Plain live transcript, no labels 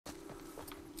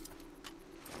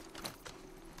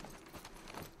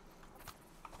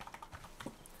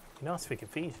Be nice if we could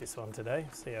finish this one today.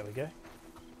 See how we go.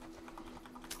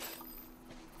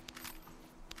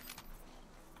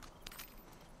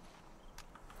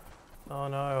 Oh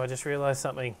no, I just realised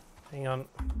something. Hang on.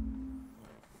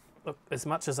 Look, as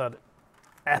much as I'd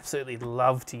absolutely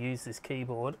love to use this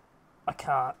keyboard, I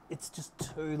can't. It's just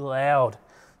too loud.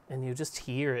 And you'll just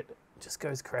hear it. It just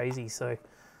goes crazy. So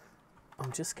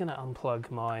I'm just going to unplug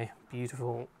my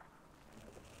beautiful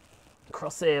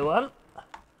Crosshair one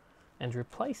and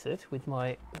replace it with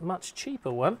my much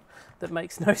cheaper one that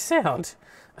makes no sound.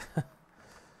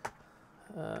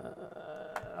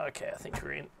 Okay, I think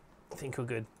we're in. I think we're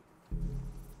good.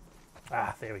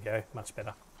 Ah, there we go. Much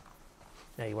better.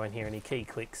 Now you won't hear any key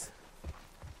clicks.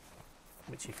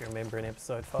 Which, if you remember in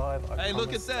episode 5, I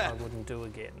look at that. I wouldn't do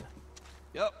again.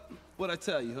 Yep. What'd I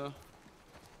tell you, huh?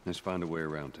 Let's find a way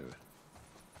around to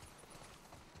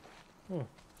it.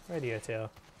 Radio tower.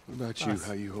 What about Nice. you?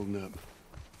 How you holding up?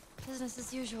 Business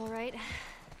as usual, right?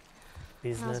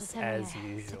 Business as I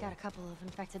usual. took out a couple of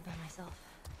infected by myself.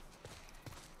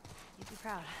 You'd be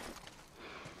proud.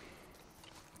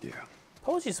 Yeah.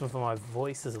 Apologies for my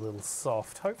voice is a little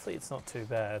soft. Hopefully it's not too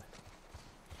bad.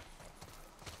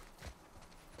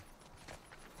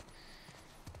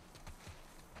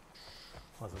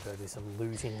 Might as well go do some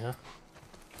looting, huh?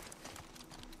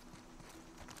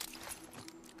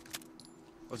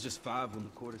 I was just 5 when the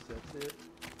quarter set hit.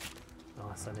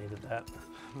 Nice, I needed that.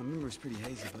 My memory's pretty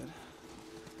hazy, but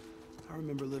I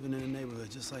remember living in a neighborhood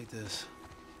just like this.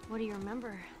 What do you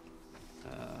remember?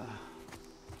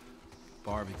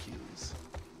 Barbecues.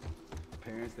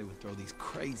 Parents, they would throw these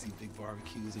crazy big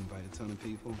barbecues, invite a ton of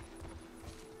people.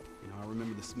 You know, I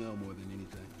remember the smell more than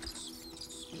anything.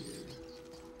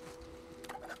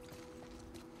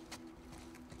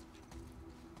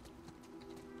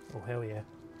 Oh, hell yeah.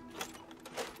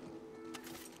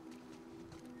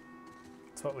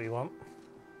 That's what we want.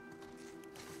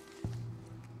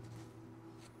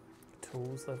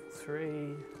 Tools level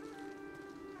 3.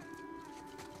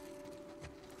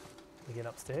 We get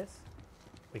upstairs?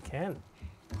 We can.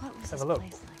 What was Have this a look.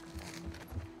 place like without me?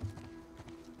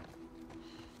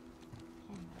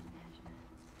 Can't even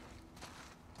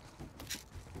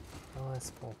imagine.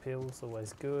 Nice, more pills,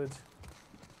 always good.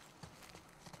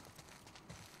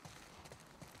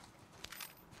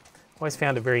 Always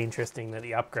found it very interesting that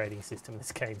the upgrading system in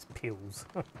this game's pills.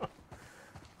 Oh,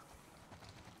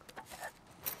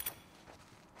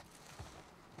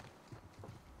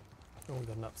 we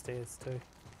got an upstairs too.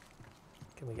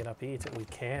 Can we get up here? We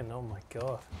can. Oh my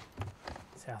god.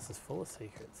 This house is full of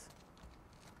secrets.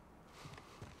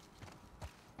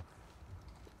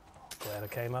 Glad I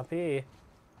came up here.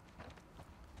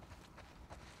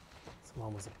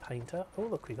 Someone was a painter. Oh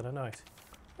look, we got a note.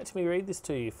 Let me read this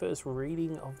to you. First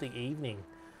reading of the evening.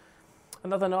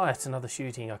 Another night, another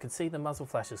shooting. I could see the muzzle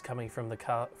flashes coming from the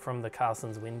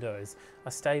Carson's windows.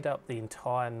 I stayed up the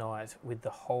entire night with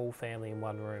the whole family in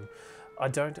one room. I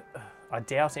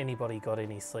doubt anybody got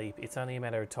any sleep. It's only a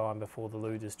matter of time before the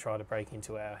looters try to break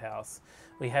into our house.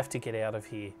 We have to get out of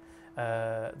here.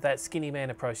 That skinny man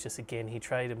approached us again. He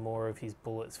traded more of his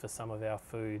bullets for some of our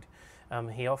food.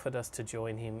 He offered us to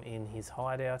join him in his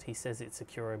hideout. He says it's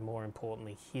secure and, more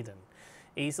importantly, hidden.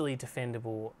 Easily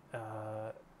defendable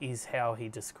is how he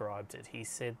described it. He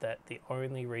said that the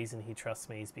only reason he trusts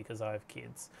me is because I have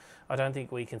kids. I don't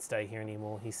think we can stay here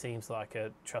anymore. He seems like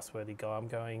a trustworthy guy. I'm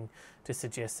going to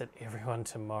suggest that everyone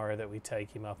tomorrow that we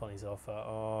take him up on his offer.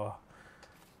 Oh,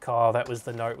 Kyle, that was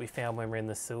the note we found when we were in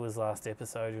the sewers last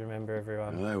episode. Remember,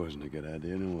 everyone? Well, that wasn't a good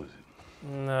idea, no, was it?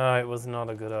 No, it was not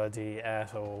a good idea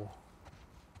at all.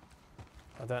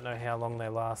 I don't know how long they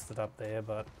lasted up there,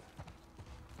 but...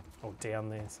 or down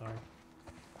there, sorry.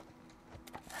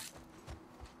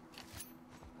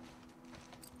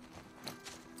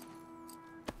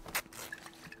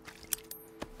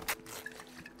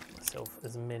 Myself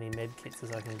as many med kits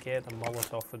as I can get. A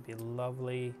Molotov would be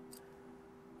lovely.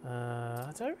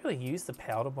 I don't really use the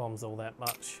powder bombs all that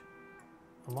much.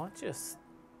 I might just...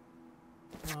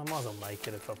 I might as well make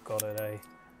it if I've got it, eh?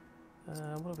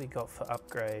 What have we got for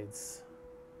upgrades?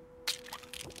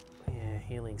 Yeah,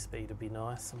 healing speed would be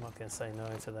nice. I'm not going to say no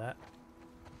to that.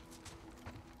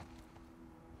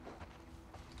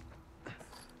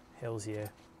 Hells yeah.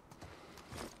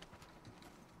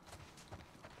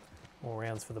 More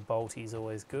rounds for the bolties,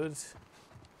 always good.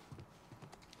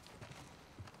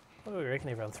 What do we reckon,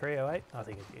 everyone? 308? I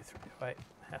think it'd be a 308.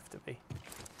 Have to be.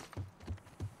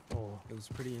 Or It was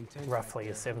pretty intense. roughly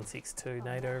a 7.62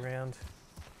 NATO round.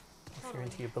 If you're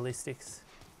into your ballistics.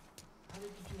 How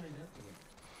did you end up with it?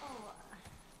 Oh,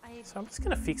 So I'm just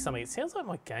going to fix something. It sounds like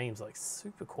my game's like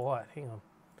super quiet. Hang on.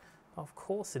 Of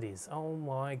course it is. Oh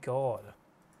my god.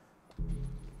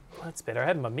 That's better. I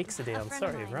had my mixer A down. friend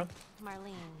Sorry, of everyone. mine,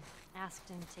 Marlene, asked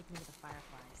him to take me to the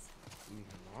Fireflies. You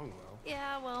get along well.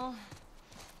 Yeah, well,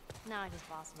 now I just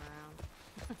boss him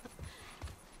around.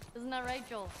 Isn't that right,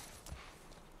 Joel?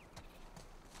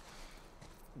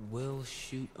 We'll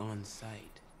shoot on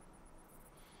sight.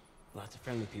 Lots of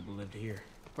friendly people lived here.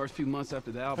 First few months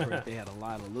after the outbreak, they had a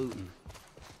lot of looting.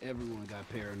 Everyone got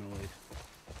paranoid.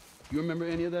 You remember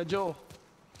any of that, Joel?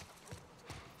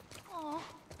 Aw,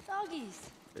 doggies.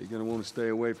 You're gonna want to stay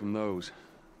away from those.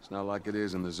 It's not like it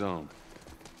is in the zone.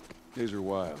 These are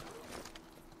wild.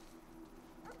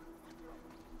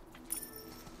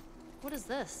 What is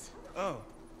this? Oh,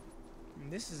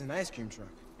 this is an ice cream truck.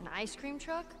 An ice cream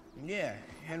truck? Yeah,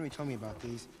 Henry told me about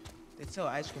these. They sell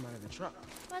ice cream out of the truck.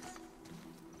 What?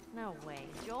 No way.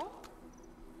 Joel?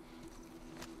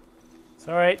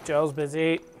 Sorry, Joel's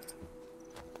busy.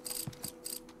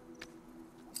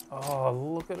 Oh,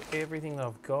 look at everything that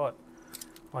I've got.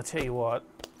 I tell you what,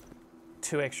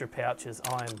 2 extra pouches,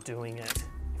 I am doing it.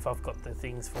 If I've got the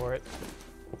things for it.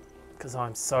 Because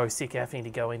I'm so sick having to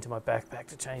go into my backpack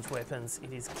to change weapons.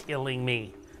 It is killing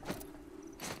me.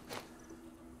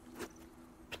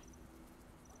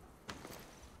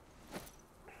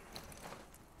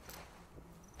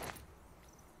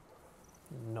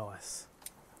 Nice.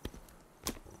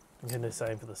 I'm going to do the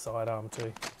same for the sidearm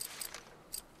too.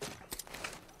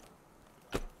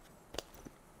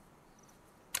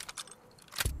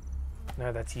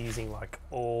 No, that's using like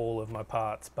all of my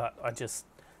parts, but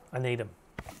I need them.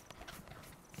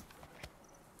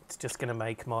 It's just going to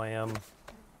make my,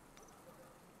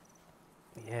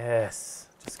 yes,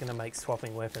 just going to make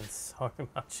swapping weapons so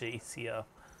much easier.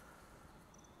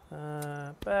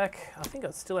 Back, I think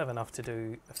I still have enough to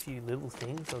do a few little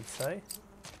things, I'd say.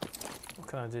 What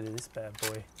can I do to this bad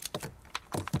boy?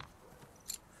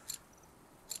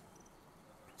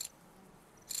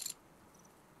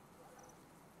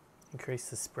 Increase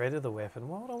the spread of the weapon.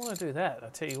 Why would I want to do that? I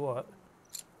tell you what,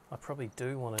 I probably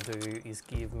do want to do is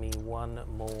give me 1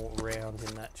 more round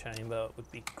in that chamber. It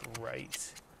would be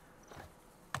great.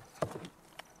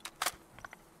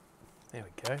 There we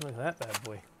go, look at that bad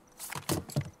boy.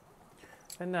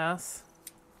 And nice.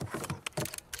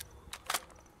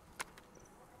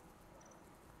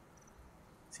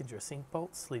 It's interesting.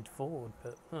 Bolt slid forward,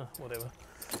 but whatever.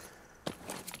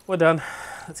 We're done.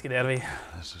 Let's get out of here.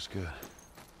 This is good.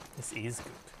 This is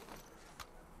good.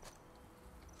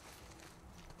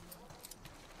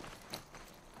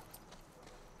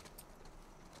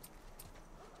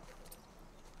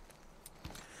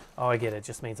 Oh, I get it. It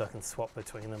just means I can swap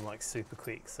between them like super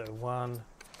quick. So 1,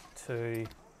 2,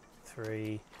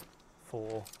 3,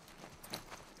 4.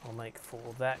 I'll make 4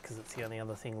 of that because it's the only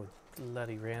other thing with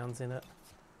bloody rounds in it.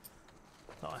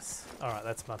 Nice. Alright,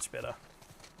 that's much better.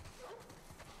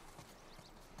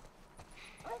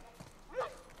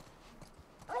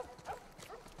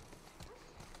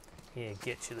 Yeah,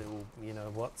 get your little, you know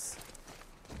what's.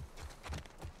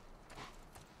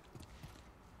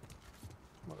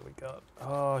 What do we got?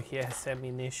 Oh, yes,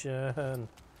 ammunition.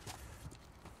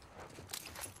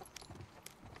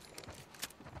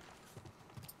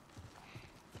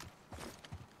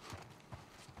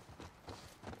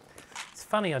 It's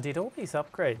funny, I did all these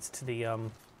upgrades to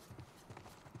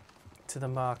the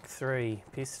Mark III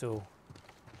pistol.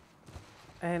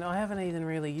 And I haven't even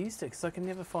really used it because I can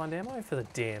never find ammo for the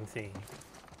damn thing.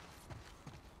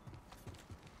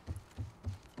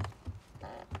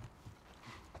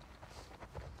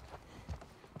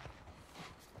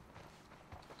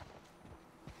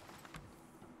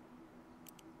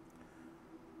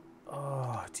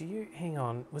 Oh, hang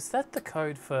on, was that the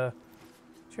code for,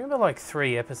 do you remember like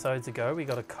 3 episodes ago we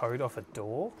got a code off a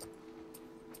door?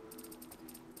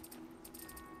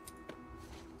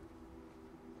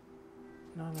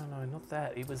 No, not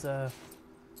that. It was a...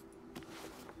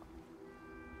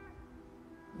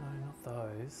 No, not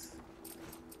those.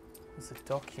 It was a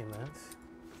document.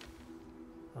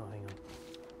 Oh, hang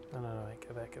on. No, wait.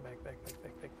 Go back.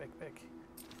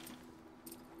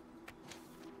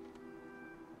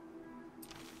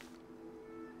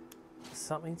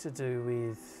 Something to do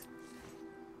with...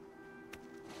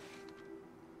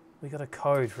 We got a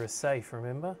code for a safe,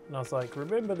 remember? And I was like,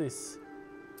 remember this.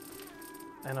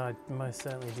 And I most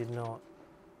certainly did not.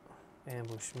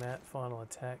 Ambush mat, final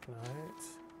attack note.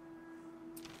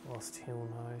 Lost hill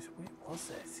note. Where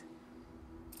was it?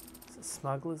 Is it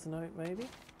smuggler's note maybe?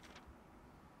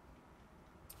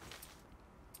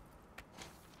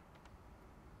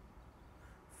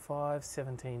 Five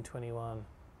 1721.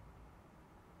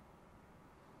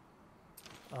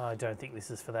 I don't think this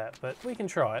is for that, but we can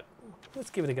try it. Let's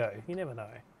give it a go. You never know.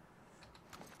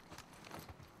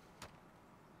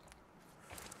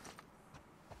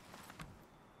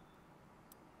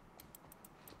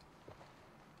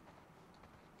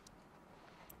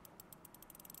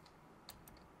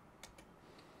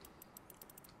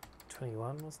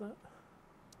 821, wasn't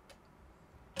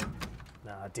it?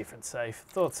 Nah, different safe.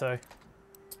 Thought so.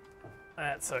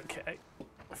 That's okay.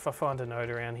 If I find a note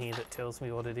around here that tells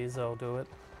me what it is, I'll do it.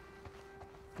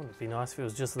 Wouldn't it be nice if it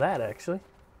was just that, actually?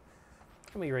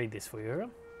 Let me read this for you,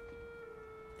 everyone.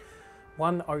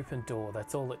 One open door,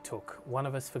 that's all it took. One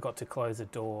of us forgot to close a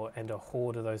door and a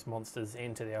horde of those monsters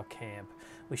entered our camp.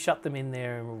 We shut them in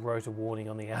there and wrote a warning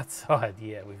on the outside.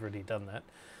 Yeah, we've already done that.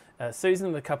 Susan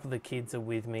and a couple of the kids are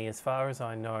with me. As far as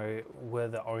I know, we're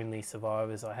the only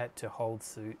survivors. I had to hold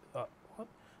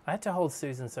I had to hold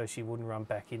Susan so she wouldn't run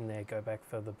back in there, go back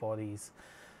for the bodies.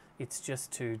 It's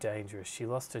just too dangerous. She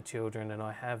lost her children and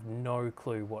I have no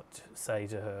clue what to say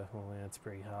to her. Well, yeah, it's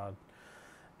pretty hard.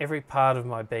 Every part of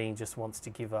my being just wants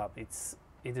to give up.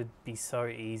 It'd be so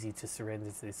easy to surrender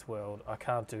to this world. I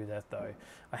can't do that though.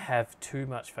 I have too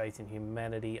much faith in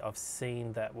humanity. I've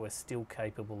seen that we're still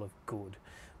capable of good.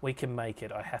 We can make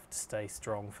it. I have to stay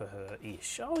strong for her.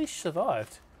 Ish. Oh, Ish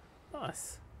survived.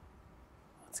 Nice.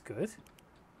 That's good.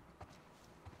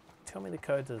 Tell me the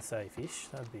code to the safe, Ish.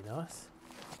 That'd be nice.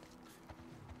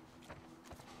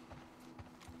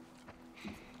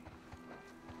 Can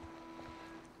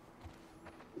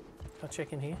I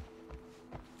check in here?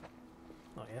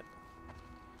 Not yet.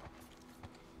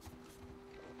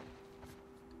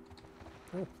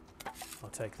 Oh, I'll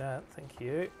take that. Thank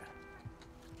you.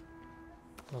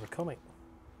 Another comic.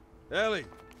 Ellie,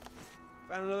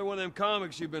 found another one of them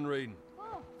comics you've been reading.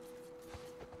 Oh,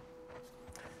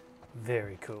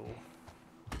 Very cool.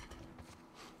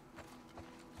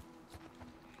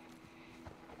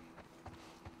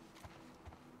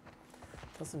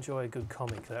 Does enjoy a good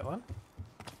comic, that one.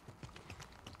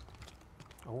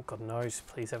 Oh, God knows.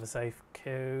 Please have a safe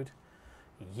code.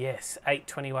 Yes,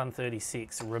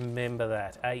 82136. Remember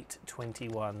that.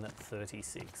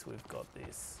 82136. We've got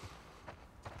this.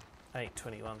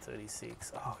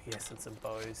 82136. Oh, yes, and some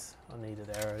bows. I needed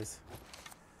arrows.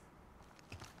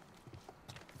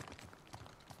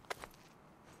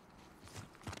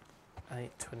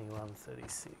 Eight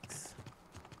 2136.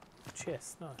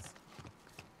 Chest, nice.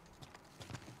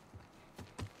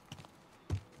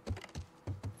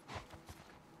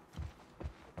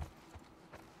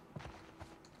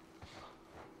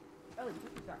 Ellie,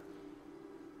 put this out.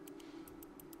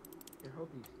 Here, hold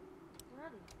these.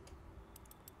 ready.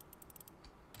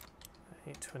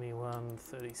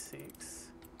 82136.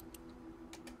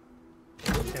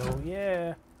 Hell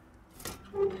yeah.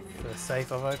 First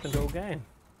safe I've opened all game.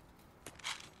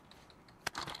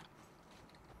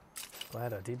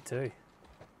 Glad I did too.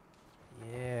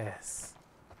 Yes.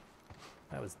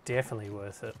 That was definitely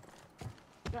worth it.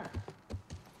 Yeah.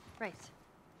 Right.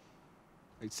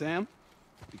 Hey, Sam,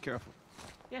 be careful.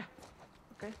 Yeah.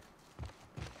 Okay.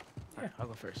 Yeah, I'll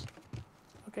go first.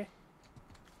 Okay.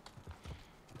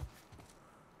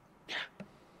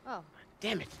 Oh,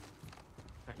 Damn it.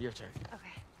 All right, your turn.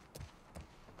 okay.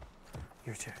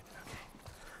 Your turn. Okay.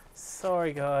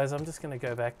 Sorry guys, I'm just gonna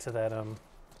go back to that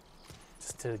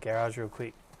just to the garage real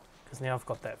quick. Because now I've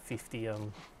got that 50 I'd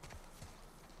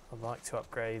like to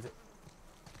upgrade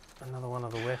another one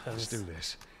of the weapons. Let's do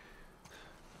this.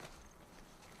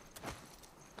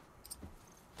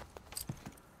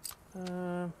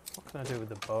 What can I do with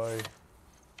the bow?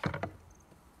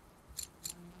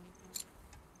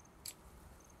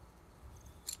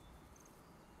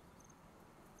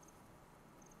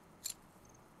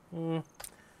 Don't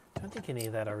think any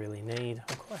of that I really need.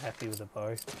 I'm quite happy with the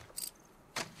bow.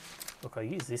 Look, I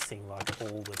use this thing like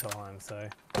all the time, so.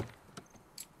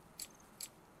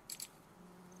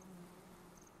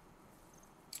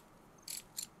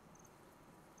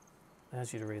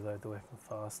 Allows you to reload the weapon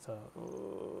faster.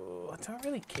 Ooh, I don't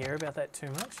really care about that too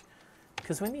much.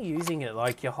 Because when you're using it,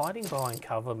 like, you're hiding behind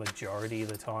cover majority of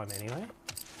the time anyway.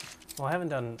 Well, I haven't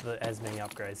done as many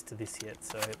upgrades to this yet,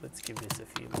 so let's give this a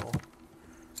few more.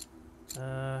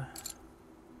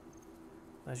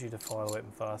 Allows you to fire the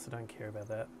weapon fast. I don't care about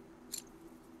that.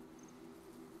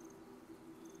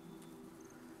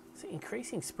 So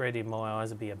increasing spread in my eyes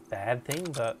would be a bad thing,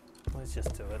 but let's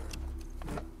just do it.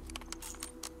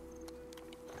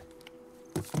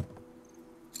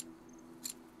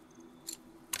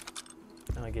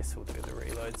 And I guess we'll do the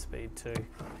reload speed too.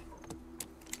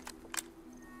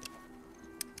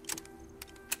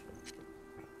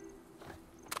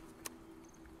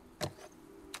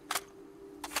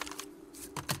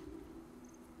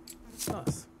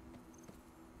 Nice.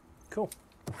 Cool.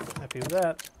 Happy with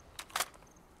that.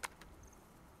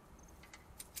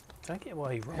 Don't get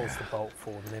why he rolls the bolt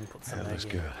forward and then puts the That mag looks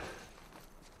in. good.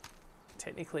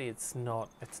 Technically it's not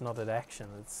at action,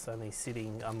 it's only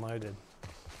sitting unloaded.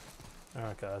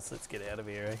 Alright guys, let's get out of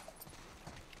here, eh?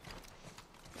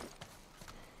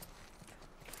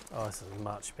 Oh, this is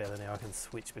much better now. I can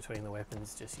switch between the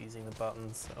weapons just using the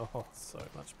buttons. Oh, so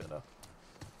much better.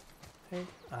 Hey,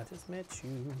 I just met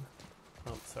you.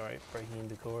 Oh, sorry, breaking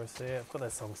into chorus there. I've got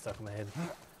that song stuck in my head.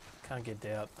 Can't get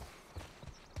out.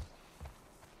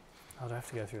 I'd have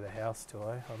to go through the house, do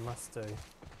I? I must do.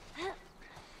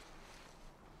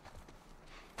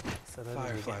 So that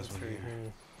Fireflies were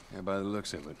here. Yeah, by the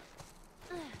looks of it.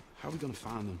 How are we gonna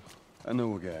find them? I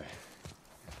know a guy.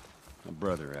 A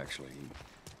brother, actually.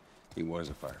 He was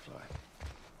a Firefly.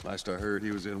 Last I heard,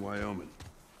 he was in Wyoming.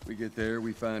 We get there,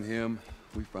 we find him,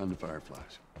 we find the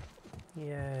Fireflies.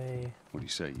 Yay. What do you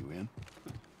say, you in?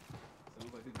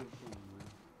 Sounds like a good plan, man.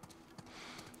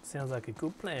 Sounds like a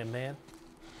good plan, man.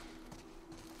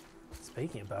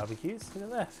 Speaking of barbecues, look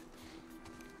at that.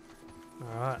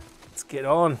 Alright, let's get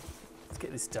on. Let's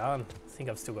get this done. I think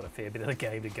I've still got a fair bit of the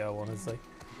game to go, honestly.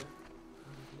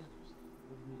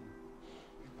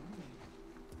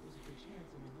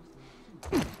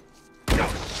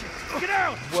 Get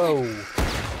out! Whoa.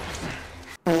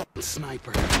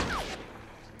 Sniper.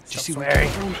 Did you see where swearing?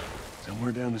 it came from?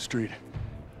 Somewhere down the street.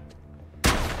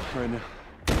 Right now.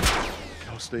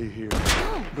 I'll stay here.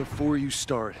 Before you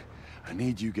start, I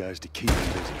need you guys to keep me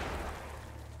busy.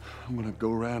 I'm gonna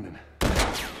go around and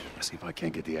see if I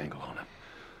can't get the angle on him.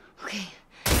 Okay.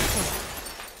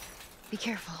 Be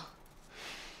careful.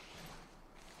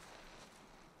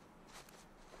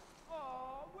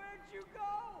 Oh, where'd you go?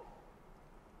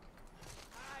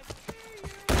 I see you.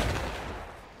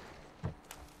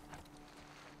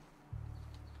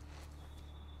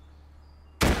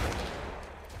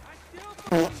 I still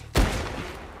believe.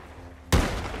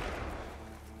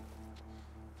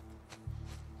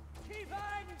 Keep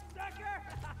hiding, sucker!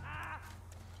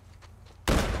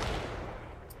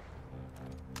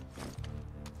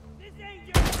 This ain't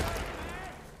your fight,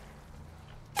 man!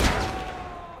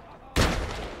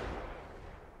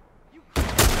 You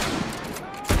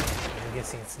I'm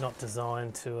guessing it's not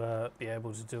designed to be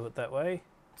able to do it that way.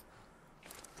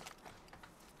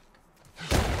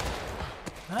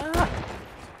 Ah!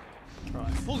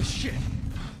 Right. Holy shit!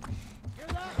 hear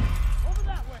that? Over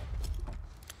that way!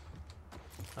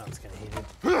 Oh, it's going to hit him.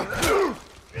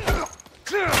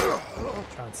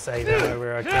 Try and save it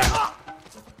where I can.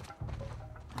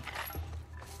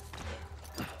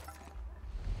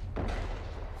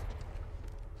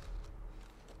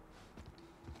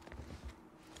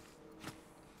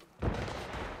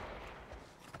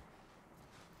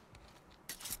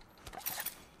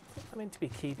 I'm meant to be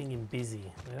keeping him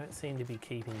busy. They don't seem to be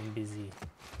keeping him busy.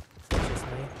 Is that just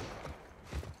me?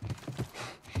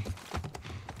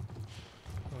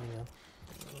 Oh, yeah.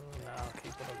 No, I'll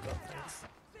keep what I've got, thanks.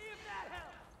 See if that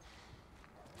helps!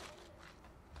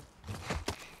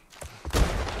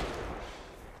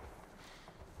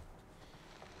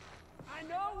 I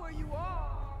know where you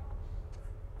are!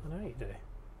 I know you do.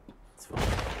 It's fine.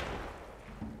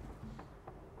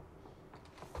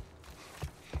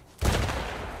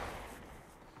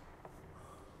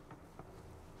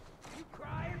 You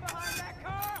crying behind that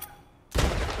car?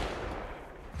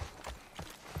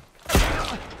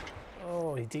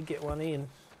 Oh, he did get one in.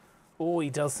 Oh, he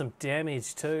does some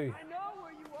damage too. I know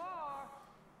where you are!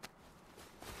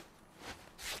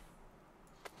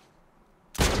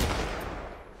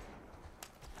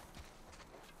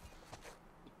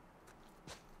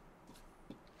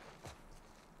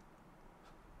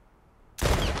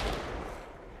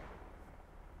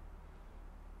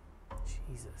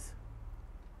 Jesus.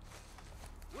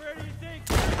 Where do you think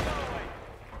you're going?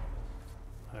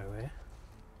 Nowhere.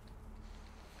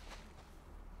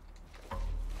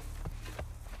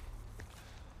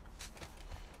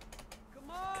 Come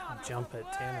on! Can't jump it,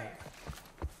 damn it.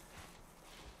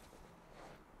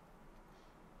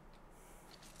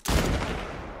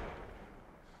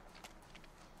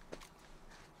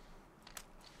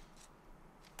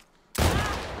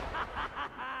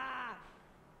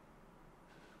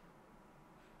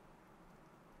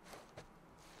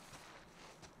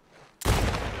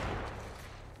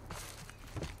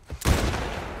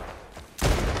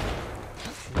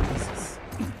 Jesus.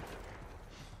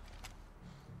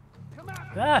 Come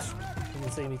out! Gosh! You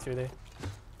can see me through there.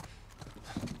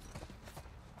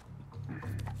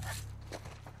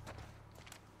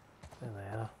 There they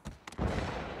are.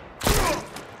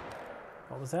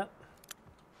 What was that?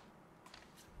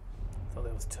 I thought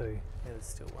there was two. Yeah, there's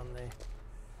still one there.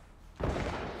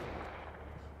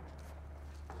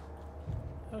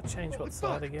 I'll change what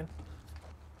side again.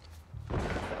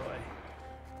 That way.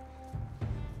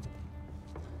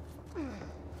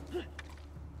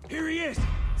 Here he is!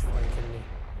 He's flanking me.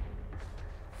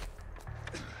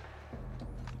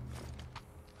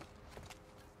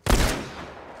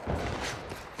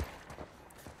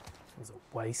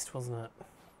 waste, wasn't it?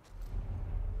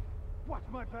 Watch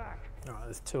my back. Alright,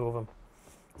 there's 2 of them.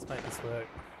 Let's make this work.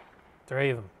 3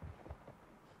 of them.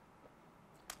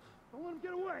 Don't let him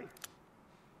get away.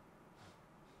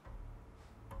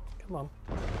 Come on.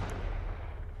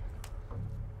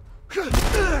 He's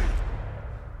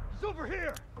over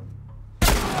here.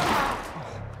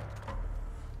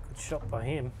 Good shot by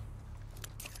him.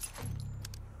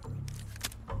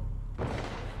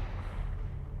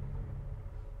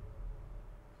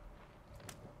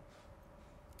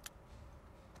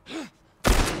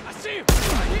 I see him!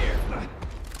 Right here!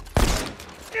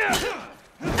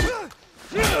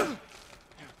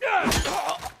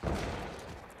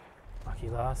 Lucky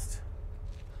last.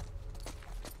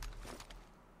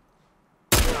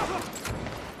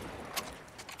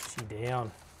 She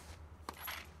down.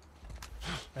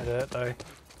 That hurt though.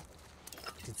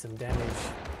 Did some damage.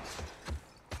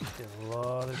 Did a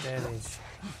lot of damage.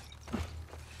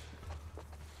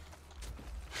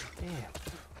 Damn.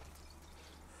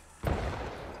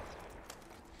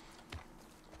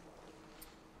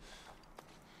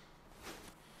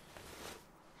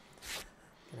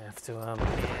 Gonna have to, yeah.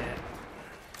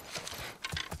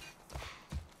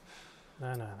 No.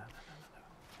 Don't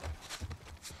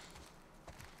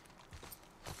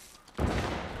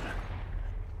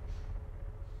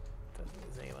think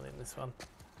there's anyone in this one.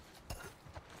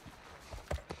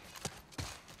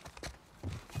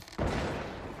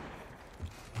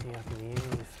 Anything I can use?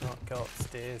 If not, go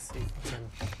upstairs, see if I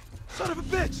can. Son of a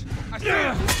bitch! I see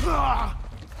him!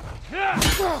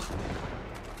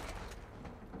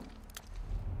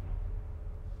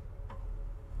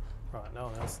 Right, no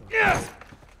one else.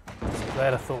 I'm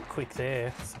glad I thought quick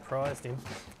there. Surprised him.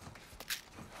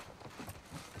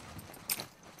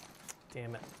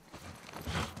 Damn it.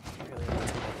 Really need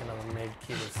to make another med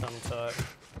kit of some type.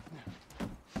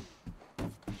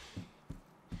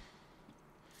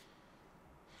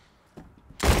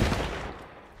 Is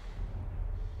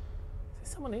there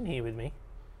someone in here with me?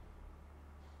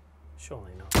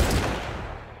 Surely not.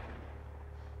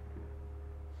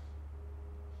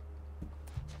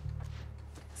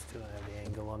 Still don't have the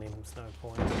angle on him, there's no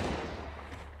point.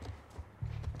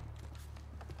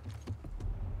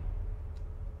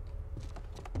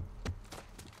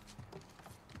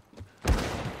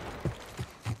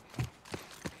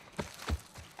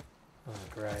 Oh,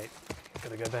 great.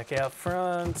 Gotta go back out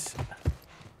front.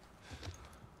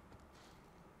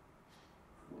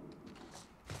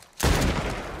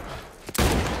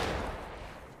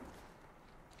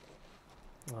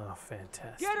 Oh,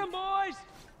 fantastic. Get him, boys!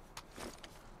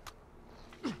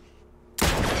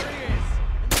 There he is!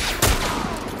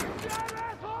 Get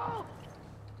asshole!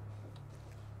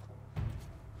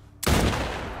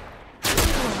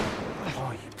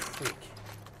 Oh, you prick.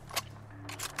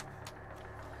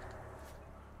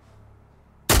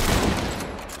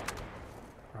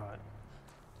 Right.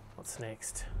 What's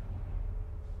next?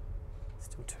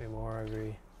 Still 2 more over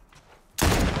here.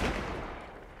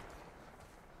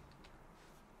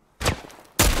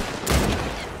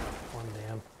 One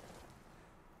down.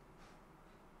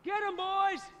 Get him,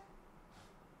 boys!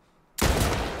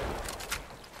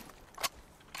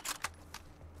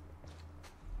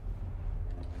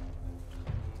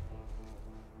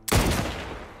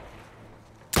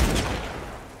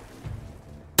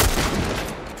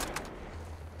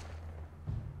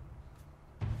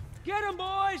 Get him,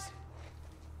 boys!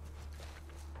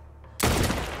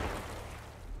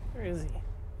 Where is he?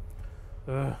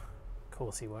 Ugh. Of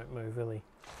course he won't move, will he?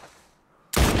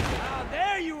 Ah,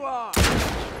 there you are!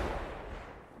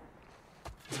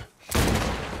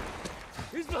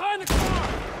 He's behind the car!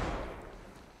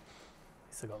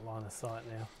 He's got line of sight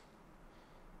now.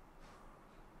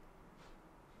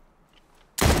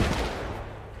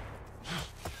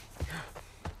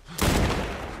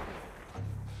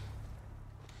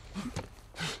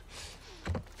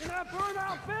 In that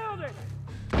burnout building!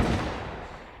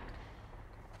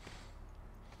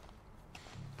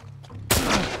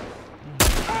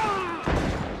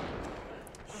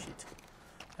 Shit.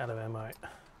 Out of ammo.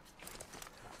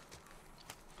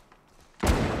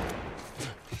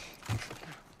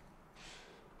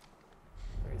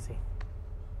 Where is he?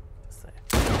 Just there.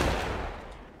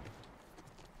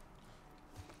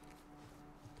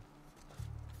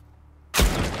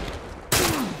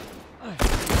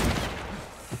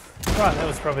 Right, that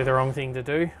was probably the wrong thing to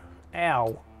do.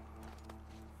 Ow.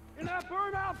 In that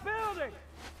burnout building!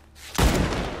 I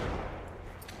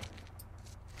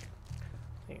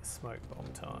think it's smoke bomb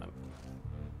time.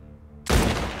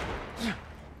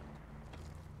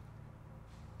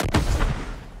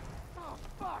 Oh,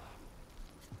 fuck!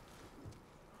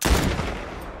 Is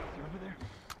he over there?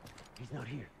 He's not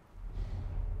here.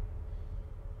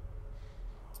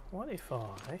 What if I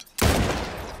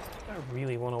don't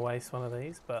really want to waste one of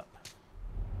these, but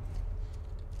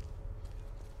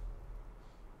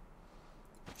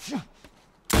Son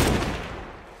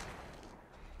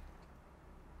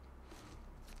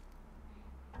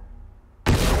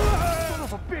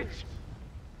of a bitch!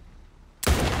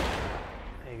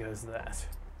 there goes that.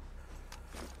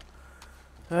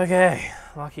 Okay,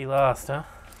 lucky last, huh?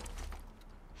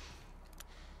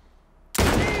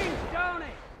 Down it!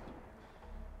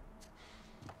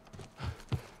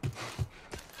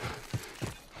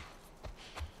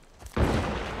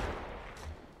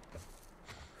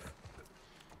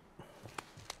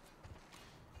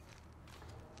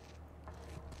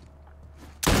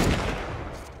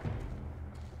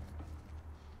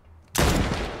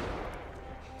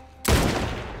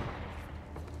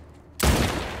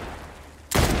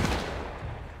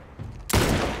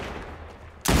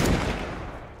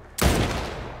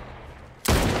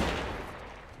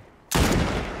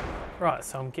 Right,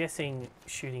 so I'm guessing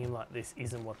shooting him like this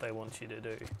isn't what they want you to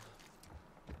do.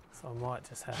 So I might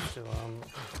just have to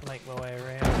make my way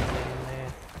around and get in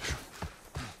there.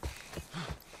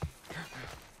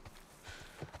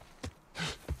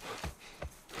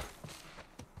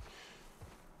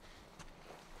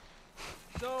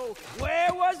 So,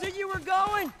 where was it you were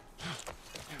going?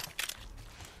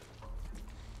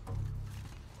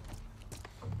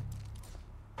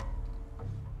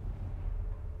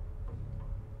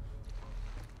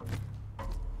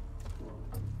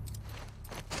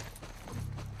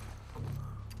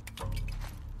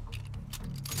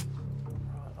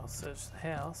 Right, I'll search the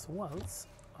house once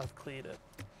I've cleared it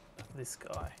of this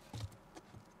guy.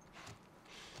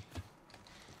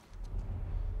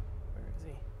 Where is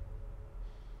he?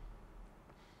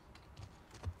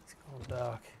 He's gone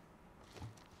dark.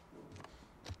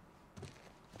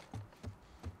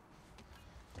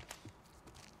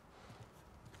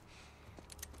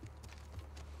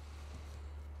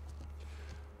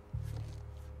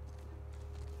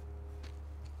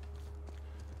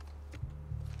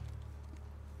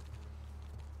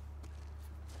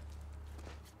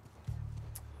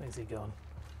 Where's he gone?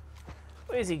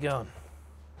 Where's he gone?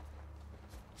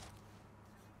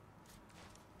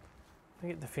 I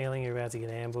get the feeling you're about to get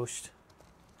ambushed.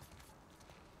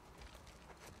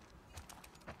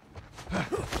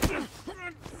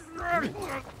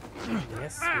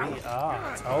 Yes, we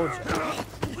are. Told you.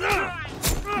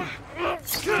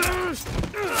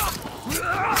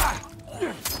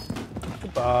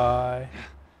 Goodbye.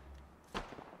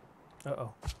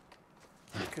 Uh-oh.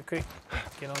 Quick, quick.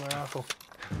 Get on the rifle.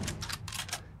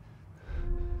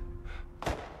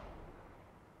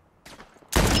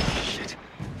 Shit.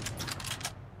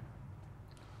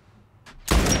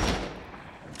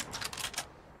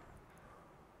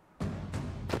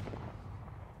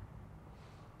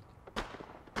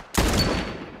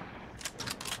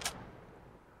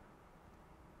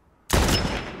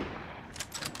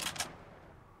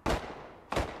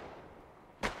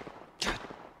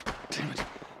 Damn it.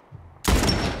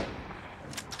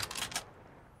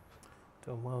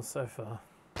 Doing well so far.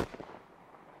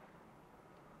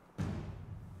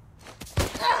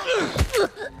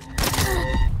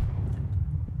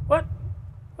 What?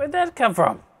 Where'd that come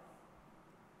from?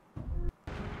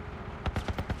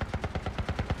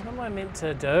 What am I meant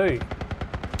to do?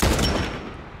 It's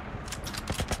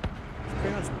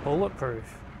pretty much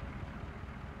bulletproof.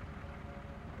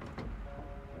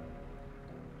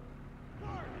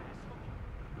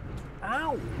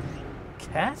 Ow!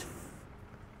 Cat?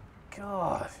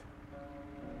 God.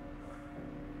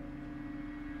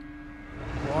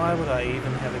 Why would I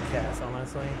even have a cat,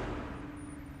 honestly?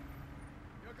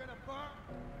 You're gonna burn.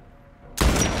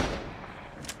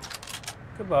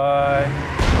 Goodbye.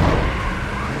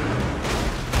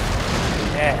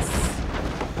 Yes.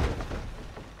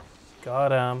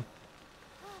 Got him.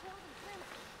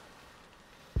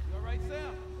 You alright,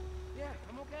 Sam? Yeah,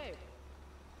 I'm okay.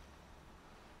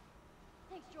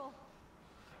 Thanks, Joel.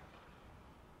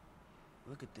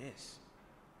 Look at this.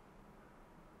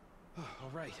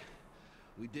 All right,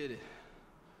 we did it.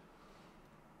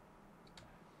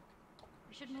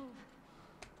 We should move.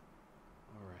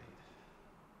 All right.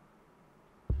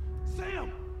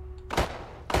 Sam!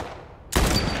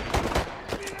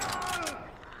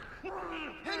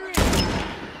 Henry!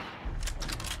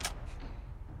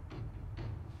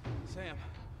 Sam,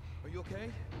 are you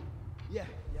okay? Yeah,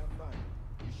 I'm fine.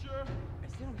 You sure? I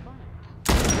said I'm fine.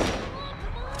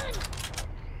 Come on!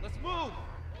 Let's move!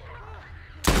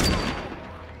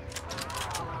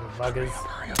 Buggers.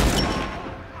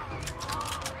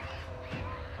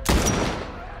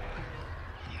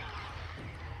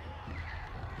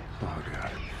 Oh,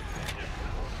 God.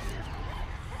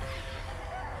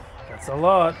 a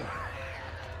lot.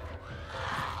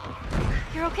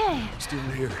 You're okay. Still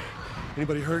here.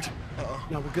 Anybody hurt?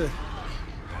 No, we're good.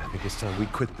 I think it's time we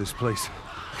quit this place.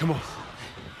 Come on.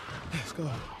 Let's go.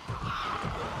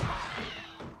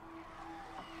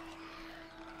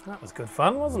 That was good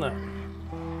fun, wasn't it?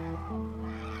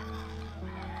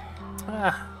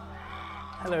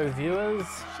 Hello, viewers.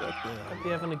 Shut Hope the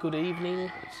you're having a good evening,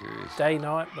 Serious. day,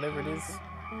 night, whatever it is.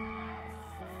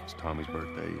 It's Tommy's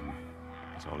birthday, and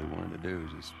that's all he wanted to do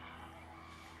is just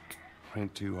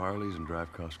rent 2 Harleys and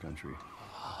drive cross country.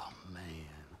 Oh, man.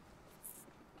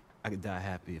 I could die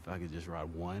happy if I could just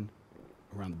ride one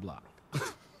around the block.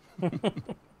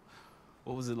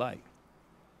 What was it like? It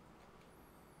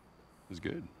was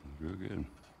good. It was real good.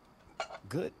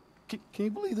 Good? Can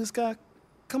you believe this guy?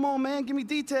 Come on, man, give me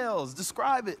details.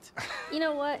 Describe it. You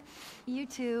know what? You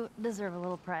two deserve a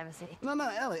little privacy. No,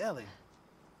 Ellie.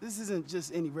 This isn't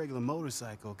just any regular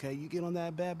motorcycle, okay? You get on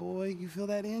that bad boy, you feel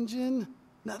that engine?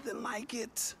 Nothing like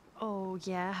it. Oh,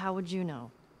 yeah? How would you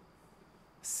know?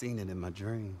 Seen it in my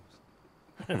dreams.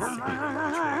 Okay.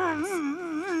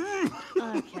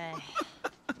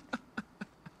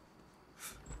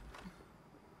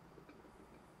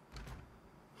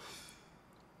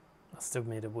 I must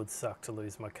admit it would suck to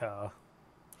lose my car.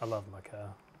 I love my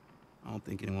car. I don't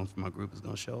think anyone from my group is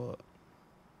gonna show up.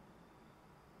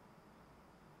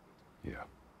 Yeah.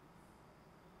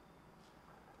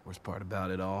 Worst part about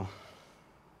it all,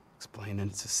 explaining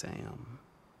it to Sam.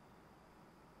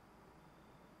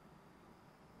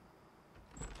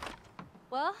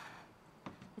 Well,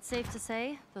 it's safe to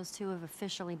say those two have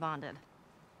officially bonded.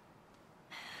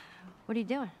 What are you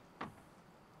doing?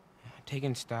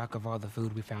 Taking stock of all the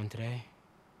food we found today.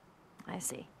 I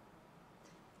see.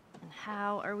 And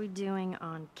how are we doing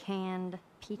on canned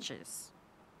peaches?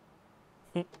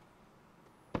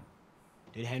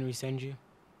 Did Henry send you?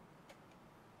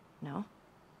 No?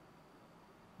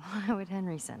 Why would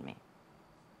Henry send me?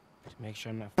 To make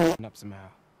sure I'm not f***ing up somehow.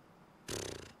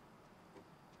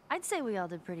 I'd say we all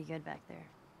did pretty good back there.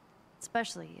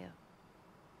 Especially you.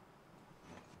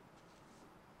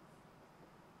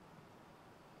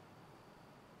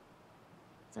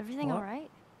 Is everything What? all right?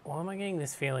 Why am I getting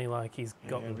this feeling like he's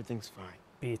Yeah, gotten everything's fine.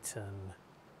 bitten?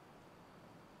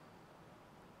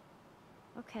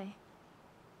 Okay.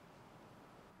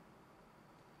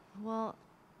 Well,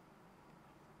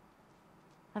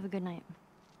 have a good night.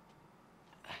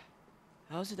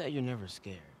 How is it that you're never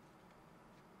scared?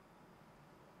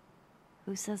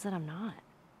 Who says that I'm not?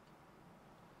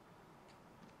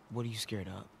 What are you scared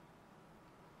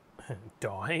of?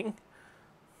 Dying?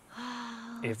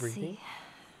 Let's Everything? see.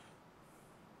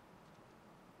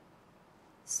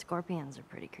 Scorpions are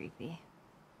pretty creepy.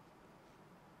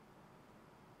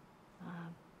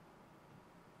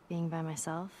 Being by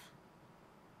myself.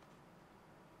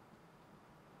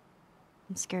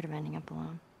 I'm scared of ending up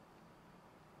alone.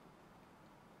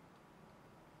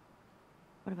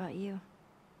 What about you?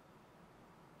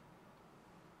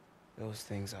 Those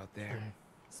things out there.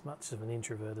 As much of an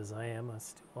introvert as I am, I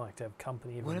still like to have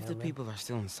company every What if now the and then. people are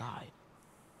still inside?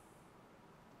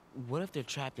 What if they're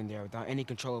trapped in there without any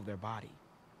control of their body?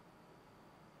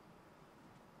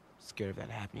 Scared of that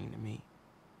happening to me.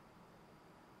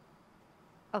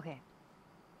 Okay.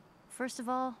 First of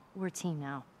all, we're a team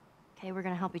now. Okay, we're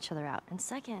gonna help each other out. And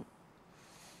second,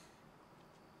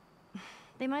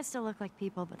 they might still look like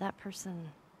people, but that person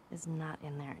is not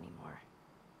in there anymore.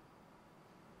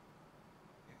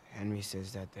 Henry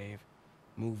says that they've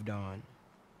moved on.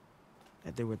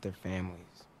 That they're with their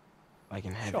families. Like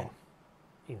in heaven. Sure.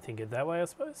 You can think it that way, I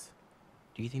suppose?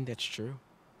 Do you think that's true?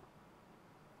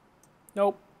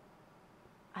 Nope.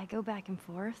 I go back and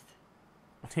forth.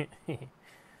 I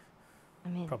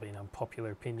mean, Probably an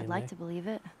unpopular opinion I'd like there. to believe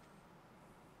it.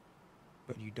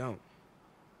 But you don't.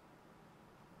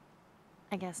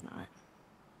 I guess not.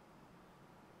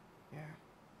 Yeah.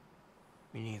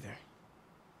 Me neither.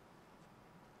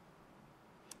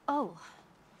 Oh.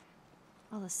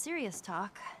 All the serious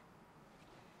talk.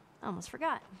 I almost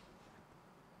forgot.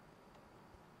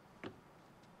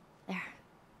 There.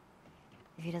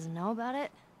 If he doesn't know about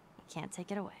it, he can't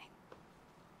take it away.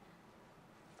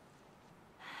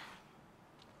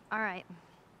 All right.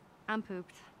 I'm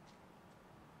pooped.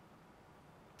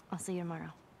 I'll see you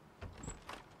tomorrow.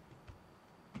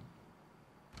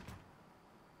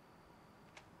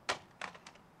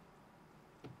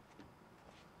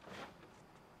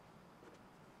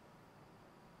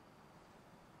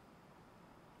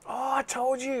 Oh, I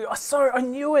told you. I saw it. I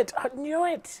knew it. I knew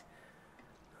it.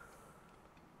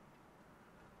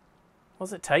 What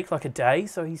does it take? Like a day?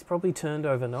 So he's probably turned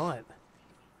overnight.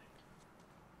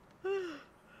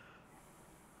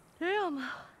 Damn.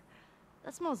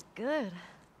 That smells good.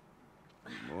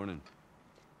 Good morning.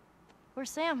 Where's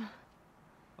Sam?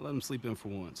 I let him sleep in for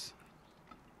once.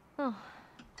 Oh,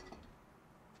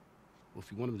 Well,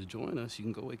 if you want him to join us, you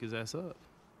can go wake his ass up.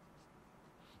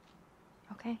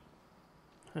 okay.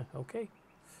 Okay.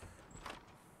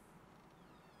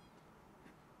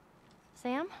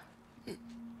 Sam?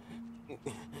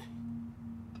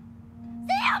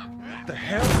 The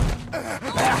hell?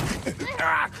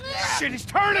 Shit, he's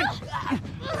turning!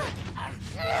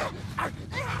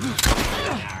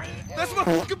 That's my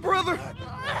fucking brother!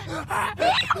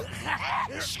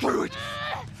 Screw it!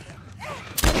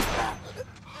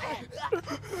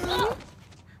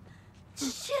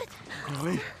 Shit!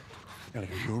 Ellie? Ellie,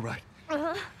 are you alright?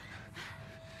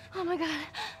 Oh my god.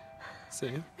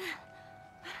 Sam?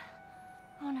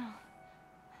 Oh no.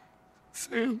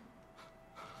 Sam?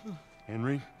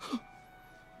 Henry?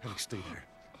 Ellie, stay there.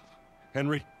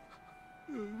 Henry?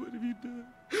 What have you done?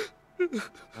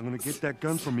 I'm gonna get that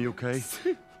gun from you, okay?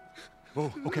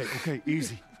 Oh, okay,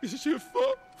 easy. It's your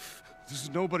fault. This is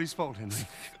nobody's fault, Henry.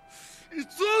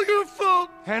 It's all your fault.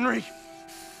 Henry!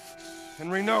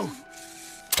 Henry, no!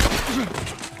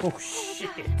 Oh, shit.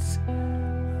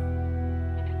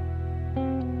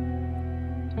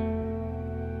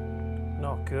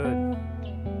 Not good.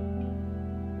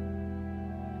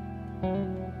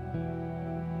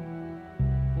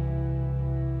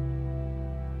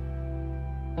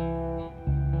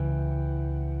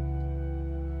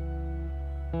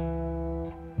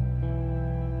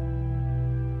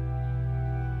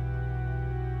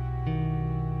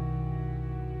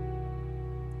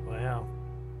 Wow.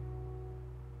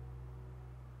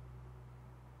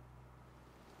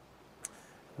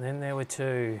 And then there were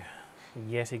two,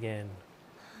 yet again.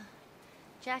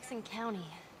 Jackson County.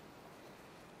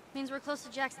 Means we're close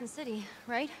to Jackson City,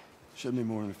 right? Shouldn't be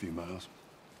more than a few miles.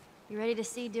 You ready to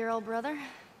see dear old brother?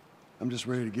 I'm just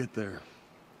ready to get there.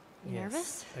 You Yes,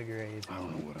 nervous? agreed. I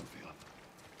don't know what I'm feeling.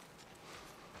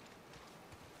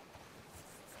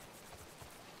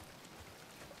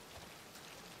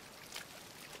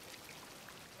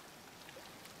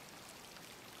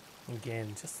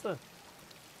 Again, just the...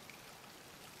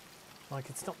 Like,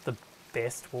 it's not the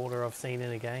best water I've seen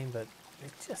in a game, but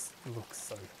it just looks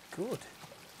so good.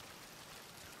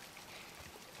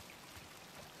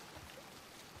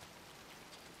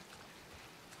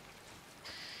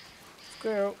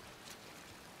 Squirrel.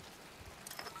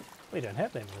 We don't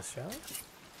have them in Australia.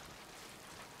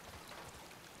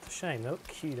 It's a shame, they look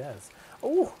cute as.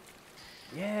 Oh!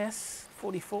 Yes!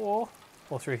 44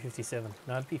 or 357.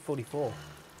 No, it'd be 44.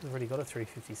 We've already got a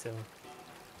 357.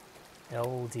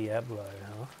 El Diablo,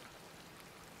 huh?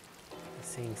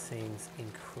 This thing seems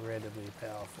incredibly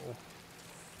powerful.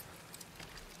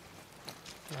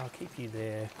 I'll keep you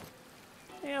there.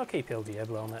 Yeah, I'll keep El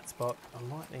Diablo on that spot. I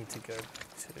might need to go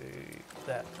to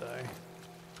that though.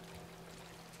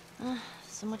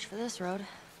 So much for this road.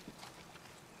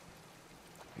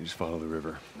 You just follow the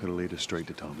river. It'll lead us straight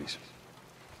to Tommy's.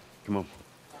 Come on.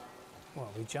 Well,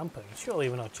 we're jumping. Surely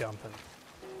we're not jumping.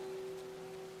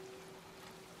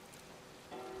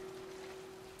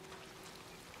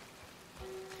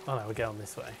 Oh no, we're going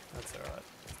this way. That's alright.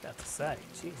 I was about to say,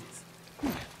 Jesus.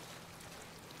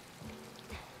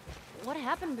 What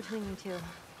happened between you two?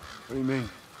 What do you mean?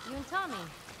 You and Tommy.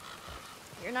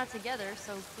 You're not together,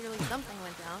 so clearly something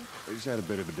went down. We just had a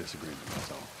bit of a disagreement,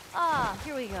 that's all. Ah,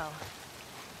 here we go.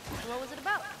 So what was it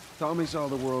about? Tommy saw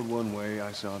the world one way,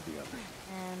 I saw it the other.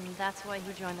 And that's why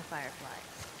he joined the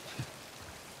Fireflies.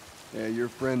 Yeah, your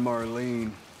friend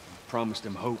Marlene promised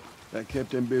him hope. That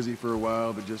kept him busy for a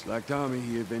while, but just like Tommy,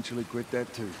 he eventually quit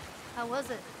that too. How was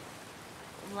it?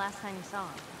 The last time you saw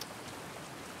him?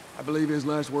 I believe his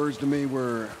last words to me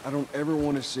were, I don't ever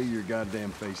want to see your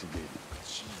goddamn face again.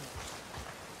 Jeez.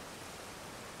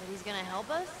 But he's gonna help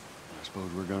us? I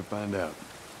suppose we're gonna find out.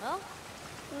 Well,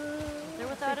 there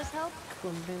without his help?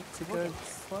 We're meant to go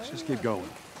slow. Let's just keep going.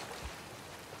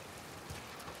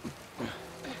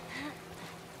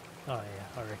 Oh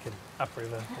yeah, I reckon.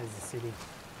 Upriver is the city.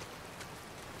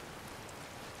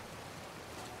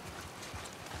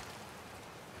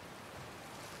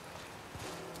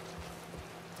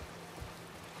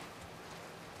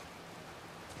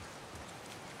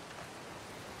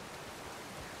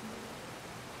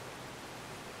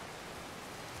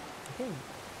 Again,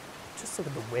 just look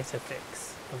at the wet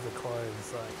effects of the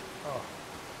clothes, like, oh,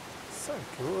 so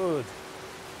good.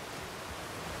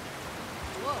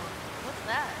 Whoa, what's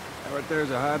that? Right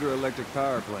there's a hydroelectric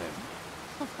power plant.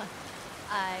 A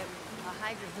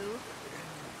hydra who?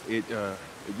 It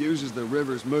uses the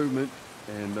river's movement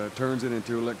and turns it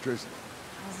into electricity.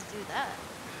 How does it do that?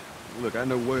 Look, I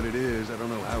know what it is. I don't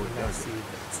know how it does it.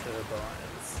 Massive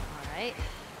turbines. All right.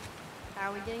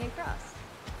 How are we getting across?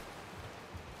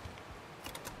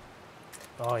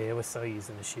 Oh yeah, we're so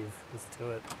using the shiv. Let's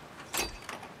do it.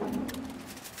 There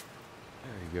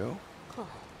you go. Cool.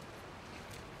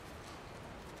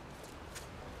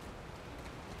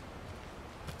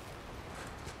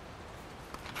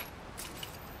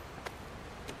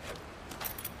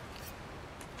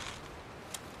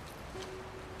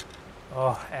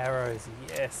 Oh, arrows,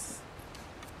 yes.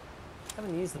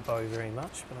 Haven't used the bow very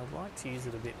much, but I'd like to use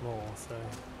it a bit more, so...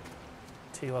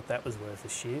 Tell you what, that was worth a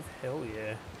shiv. Hell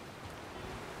yeah.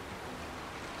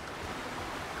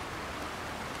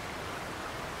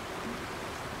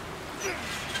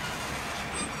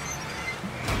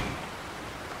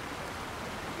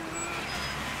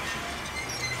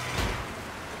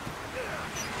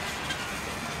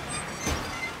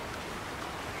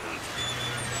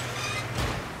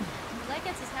 That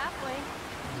gets us halfway.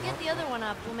 If we get the other one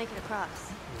up, we'll make it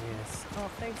across. Yes. Oh,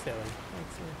 thanks, Ellie.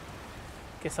 Thanks,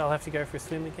 Ellie. Guess I'll have to go for a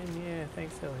swim again. Yeah,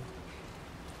 thanks, Ellie.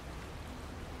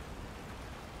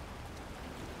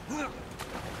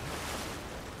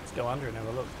 Let's go under and have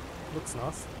a look. Looks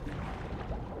nice.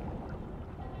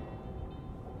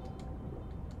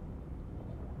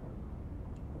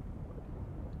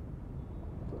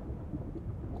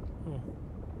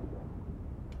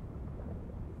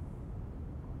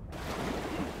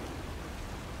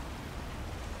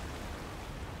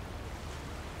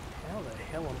 How the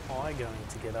hell am I going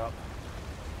to get up?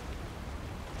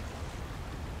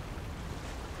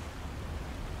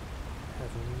 I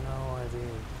have no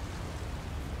idea.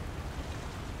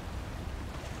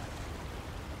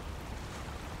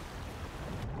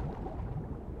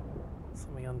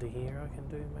 Something under here I can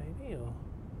do maybe, or...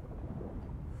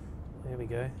 There we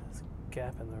go. There's a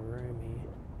gap in the room here.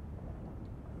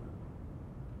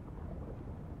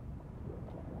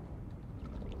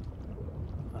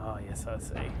 Oh, yes, I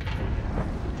see.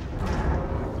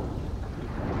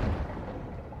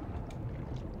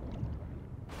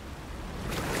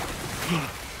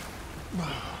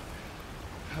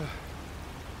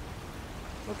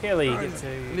 Look, Ellie, you get I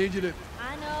to... need you to...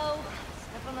 I know.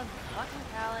 Step on the fucking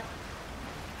pallet.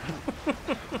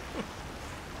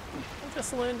 I'll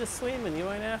just learn to swim and you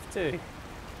won't have to.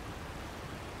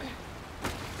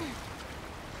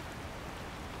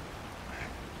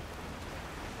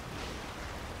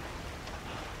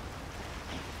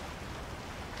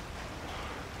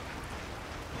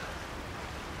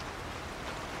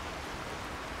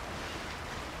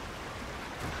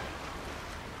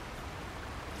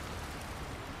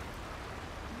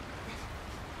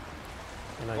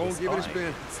 And I Oh, guess give it a I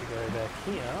spin. get to go back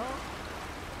here.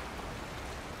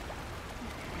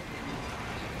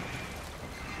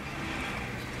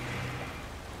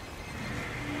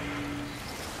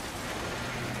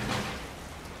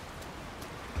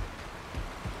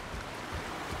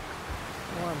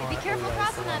 Why am Be I careful always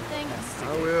crossing the that one thing. has to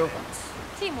I get will.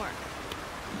 out? Teamwork.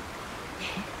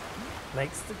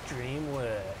 Makes the dream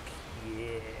work.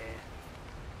 Yeah.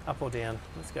 Up or down?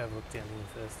 Let's go have a look down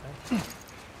here first, eh?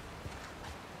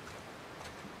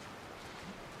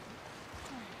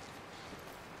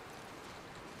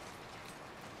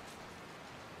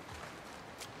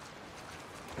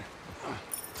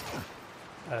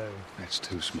 Oh, That's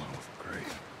too small of a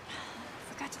grave.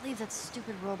 Forgot to leave that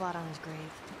stupid robot on his grave.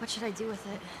 What should I do with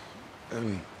it?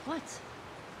 Ellie, What?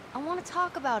 I want to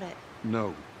talk about it.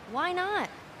 no. Why not?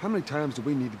 How many times do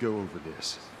we need to go over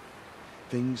this?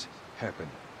 Things happen,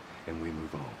 and we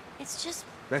move on. It's just...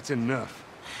 That's enough.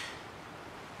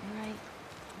 You're right.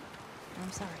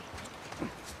 I'm sorry.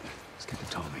 Let's get to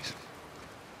Tommy's.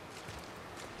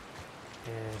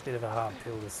 yeah, a bit of a hard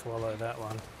pill to swallow, that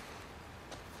one.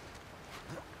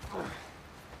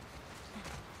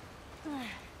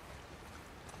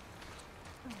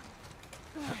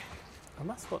 I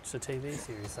must watch the TV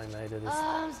series they made of this.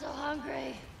 I'm so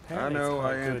hungry. Apparently it's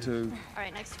quite good. too. All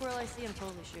right, next squirrel I see, I'm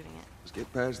totally shooting it. Let's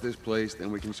get past this place,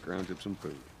 then we can scrounge up some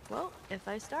food. Well, if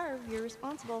I starve, you're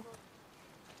responsible.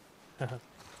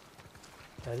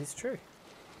 That is true.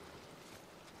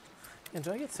 And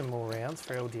do I get some more rounds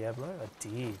for El Diablo? I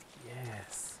did,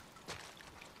 yes.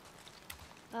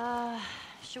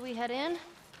 Should we head in?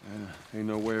 Ain't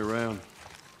no way around.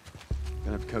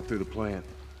 Gonna have to cut through the plant.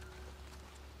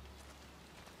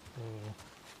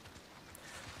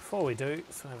 Before we do,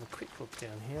 let's have a quick look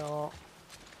down here.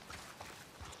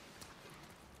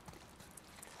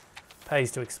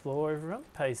 Pays to explore, everyone.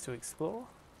 Pays to explore.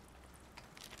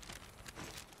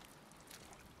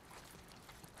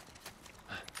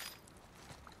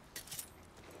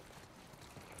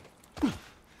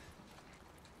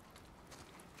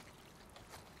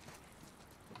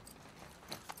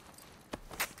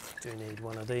 do need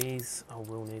one of these. I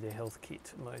will need a health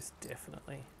kit, most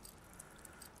definitely.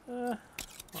 Might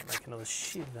make another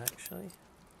shiv, actually.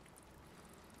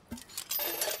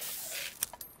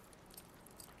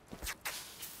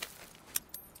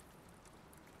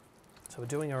 So we're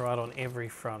doing alright on every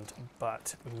front,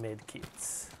 but med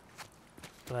kits.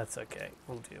 But that's okay,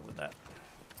 we'll deal with that.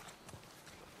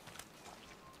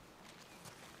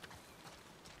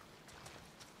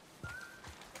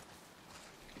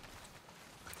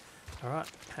 Alright,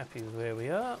 happy with where we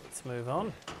are. Let's move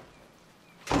on.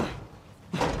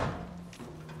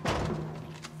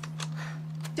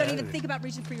 Don't even think about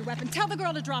reaching for your weapon. Tell the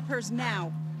girl to drop hers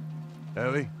now.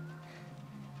 Ellie,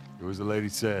 do as the lady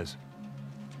says.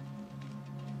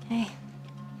 Hey,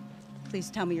 Please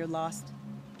tell me you're lost.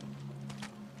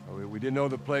 Oh, we didn't know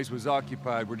the place was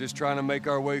occupied. We're just trying to make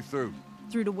our way through.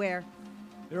 Through to where?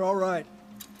 They're all right.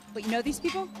 But you know these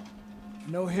people?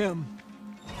 Know him.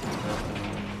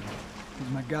 He's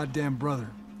my goddamn brother.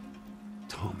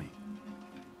 Tommy.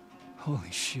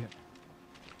 Holy shit.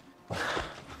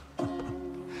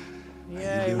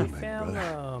 Yay, doing, we big found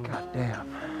brother? them.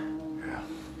 Damn. Yeah.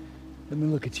 Let me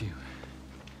look at you.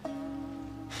 You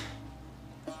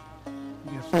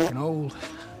get fucking old.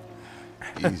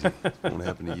 Easy. Won't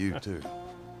happen to you, too.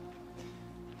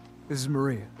 This is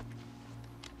Maria.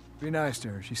 Be nice to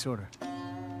her. She sort of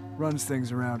runs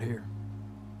things around here.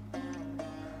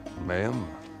 Ma'am,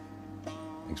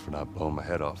 thanks for not blowing my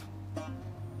head off.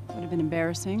 Would have been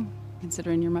embarrassing,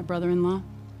 considering you're my brother-in-law.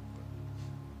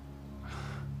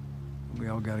 We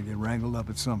all gotta get wrangled up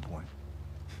at some point.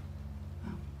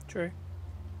 True.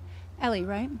 Ellie,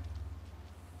 right?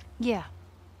 yeah.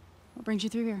 What brings you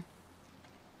through here?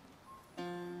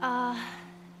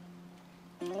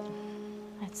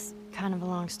 That's kind of a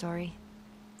long story.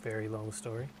 Very long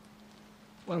story.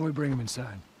 Why don't we bring him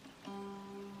inside?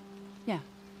 Yeah.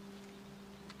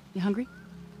 You hungry?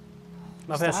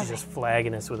 Love how she's just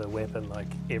flagging us with a weapon like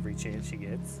every chance she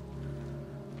gets.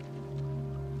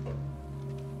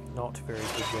 Not very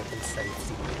good weapon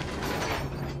safety.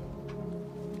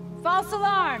 False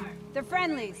alarm! They're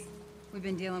friendlies. We've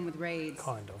been dealing with raids.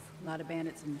 Kind of. A lot of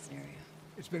bandits in this area.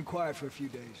 It's been quiet for a few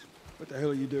days. What the hell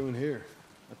are you doing here?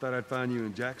 I thought I'd find you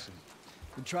in Jackson.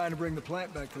 Been trying to bring the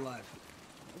plant back to life.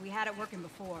 We had it working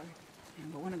before,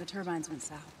 but one of the turbines went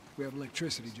south. We have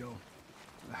electricity, Joel.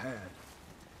 I had.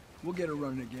 We'll get it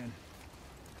running again.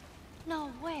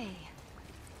 No way.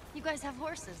 You guys have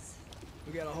horses.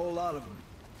 We got a whole lot of them.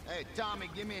 Hey, Tommy,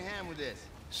 give me a hand with this.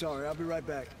 Sorry, I'll be right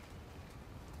back.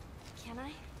 Can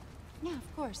I? Yeah,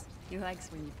 of course. He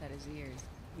likes when you pet his ears.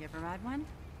 You ever ride one?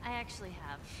 I actually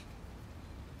have.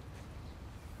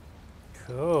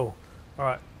 Cool.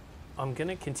 Alright. I'm going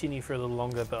to continue for a little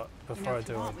longer, but before I if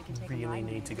do, you I want, we can take a really ride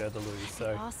need to go to the loo, That'd be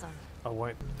so awesome. I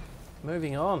won't.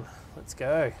 Moving on. Let's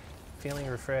go. Feeling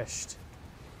refreshed.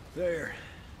 There.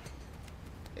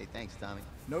 Hey, thanks, Tommy.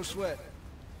 No sweat.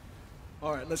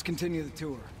 All right, let's continue the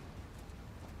tour.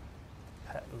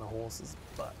 Patting the horse's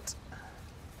butt.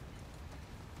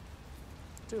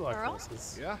 Do like Earl?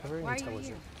 horses. Yeah? They're very Why are you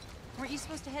intelligent. here? Weren't you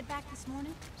supposed to head back this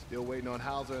morning? Still waiting on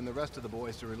Hauser and the rest of the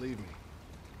boys to relieve me.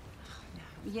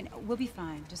 You know, we'll be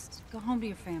fine. Just go home to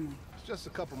your family. It's just a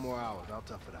couple more hours. I'll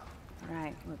tough it out. All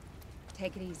right, look,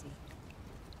 take it easy.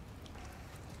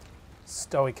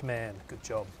 Stoic man. Good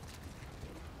job.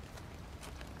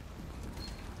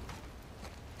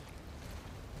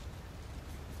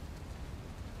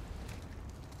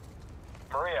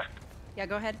 Maria, Yeah,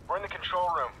 go ahead. we're in the control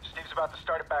room. Steve's about to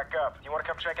start it back up. You want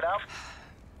to come check it out?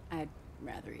 I'd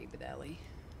rather eat with Ellie.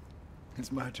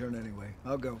 It's my turn anyway.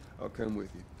 I'll go. I'll come with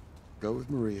you. Go with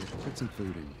Maria. Put some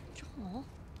food in you. Joel?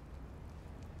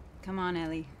 Come on,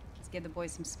 Ellie. Let's give the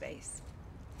boys some space.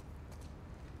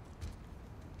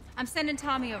 I'm sending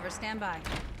Tommy over. Stand by.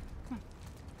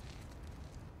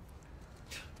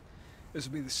 This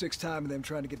will be the 6th time of them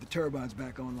trying to get the turbines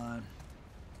back online.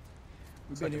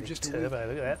 We've been like a here big just a turbo. week.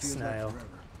 Look at that Feels like snail. forever.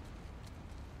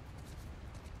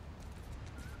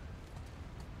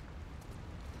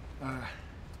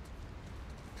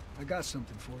 I got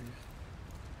something for you.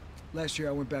 Last year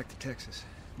I went back to Texas,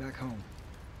 back home.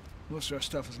 Most of our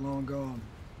stuff is long gone.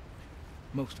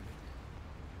 Most of it.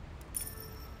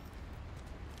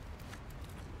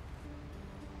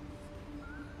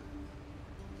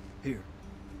 Here.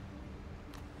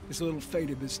 It's a little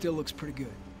faded, but it still looks pretty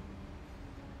good.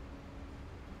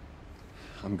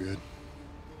 I'm good.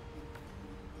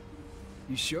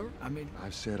 You sure? I mean,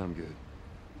 I've said I'm good.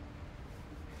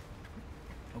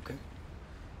 okay.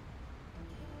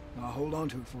 I'll hold on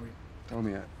to it for you.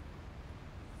 Tommy,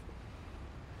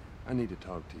 I need to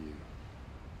talk to you.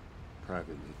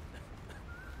 Privately.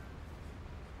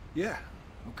 Yeah,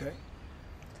 Okay.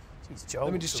 Jeez, Joel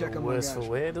Let me just looks a check little on my worse guys. for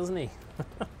wear, doesn't he?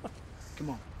 Come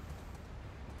on.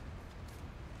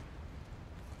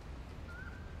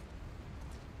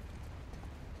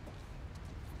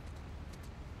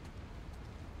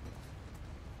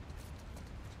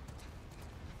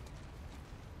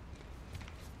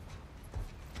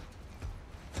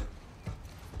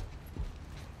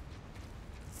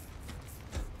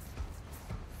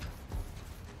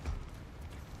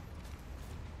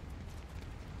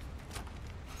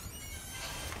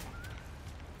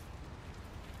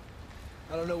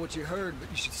 I don't know what you heard, but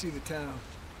you should see the town.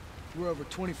 We're over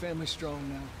 20 families strong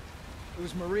now. It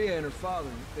was Maria and her father.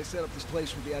 They set up this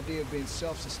place with the idea of being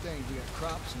self-sustained. We got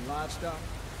crops and livestock.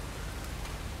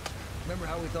 Remember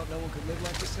how we thought no one could live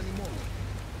like this anymore?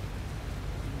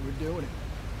 We're doing it.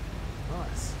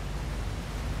 Nice.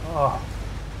 Oh,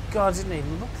 God, I didn't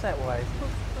even look that way. Look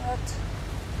at that.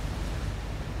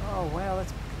 Oh, wow,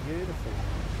 that's beautiful.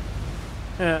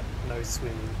 No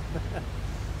swimming.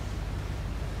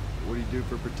 What do you do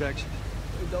for protection?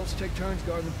 The adults take turns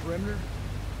guarding the perimeter.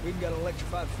 We even got an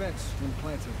electrified fence when the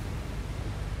plant's open.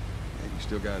 Yeah, you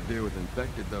still gotta deal with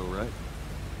infected though, right?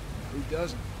 Who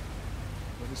doesn't?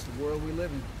 But it's the world we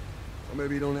live in. Or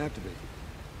maybe you don't have to be.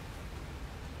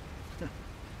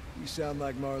 You sound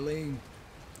like Marlene.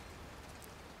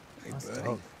 Hey, Nice buddy.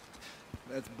 dog.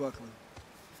 That's Buckley.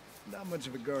 Not much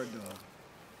of a guard dog.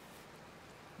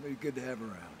 But he's good to have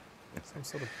around. Some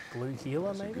sort of blue healer,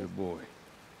 That's a maybe? good boy.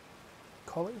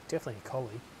 Collie? Definitely a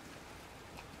collie.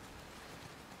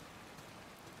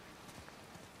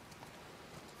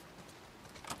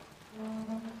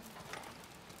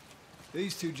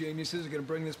 These two geniuses are gonna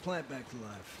bring this plant back to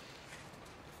life.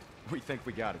 We think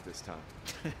we got it this time.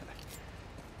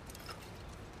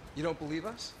 You don't believe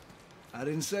us? I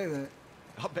didn't say that.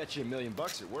 I'll bet you $1 million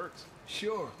it works.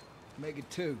 Sure. Make it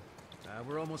 2.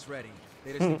 We're almost ready.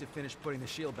 They just need to finish putting the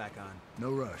shield back on.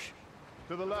 No rush.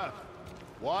 To the left.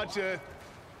 Watch it.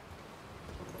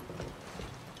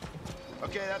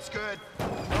 Okay, that's good.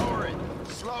 Lower it.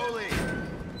 Slowly.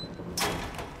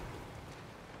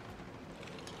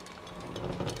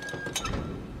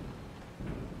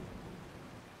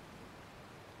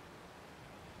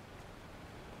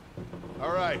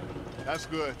 All right. That's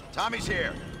good. Tommy's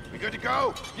here. We good to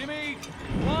go? Give me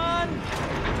 1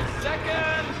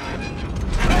 second.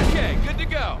 Okay, good to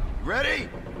go. You ready?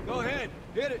 Go ahead.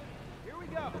 Hit it. Here we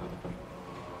go.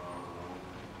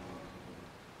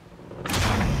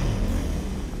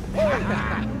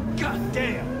 God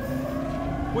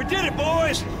damn! We did it,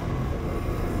 boys!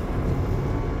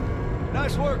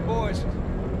 Nice work, boys.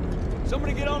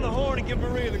 Somebody get on the horn and give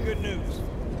Maria the good news.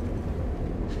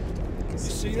 You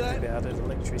see that? About it,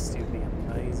 electricity would be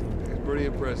amazing. It's pretty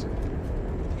impressive.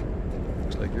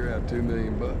 Looks like you're out $2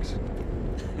 million.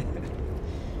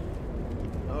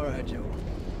 All right, Joe.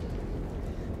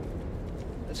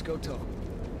 Let's go talk.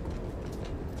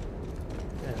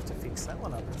 Gonna have to fix that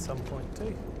one up at some point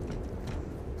too.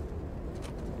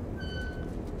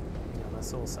 Hang on, I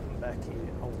saw something back here.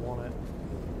 I want it.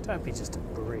 Don't be just a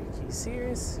brick. Are you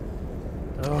serious?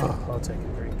 Oh, I'll take a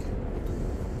brick.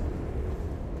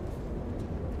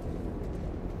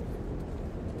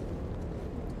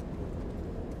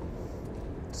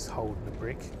 Just holding the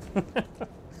brick.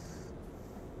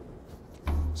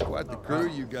 It's quite the crew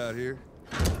you got here.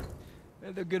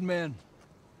 Yeah, they're good men.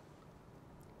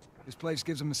 This place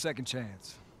gives them a second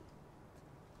chance.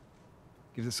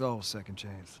 Gives us all a second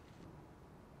chance.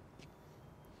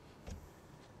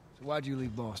 So why'd you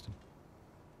leave Boston?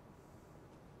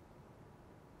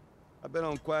 I've been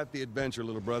on quite the adventure,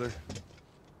 little brother.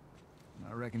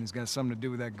 I reckon it's got something to do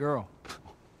with that girl.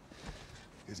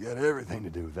 It's got everything to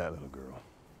do with that little girl.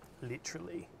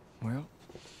 Literally. Well,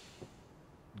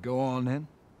 go on then.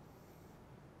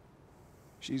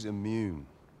 She's immune.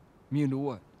 Immune to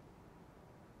what?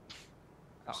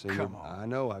 Oh, Seen come her, on. I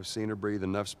know I've seen her breathe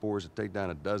enough spores to take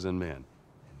down 12 men.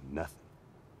 And nothing.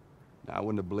 Now, I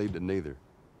wouldn't have believed it neither.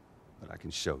 But I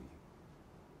can show you.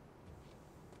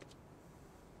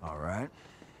 All right.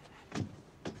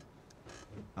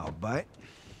 I'll bite.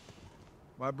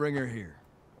 Why bring her here?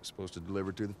 I'm supposed to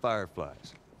deliver to the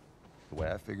Fireflies. The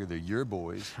way I figure they're your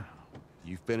boys.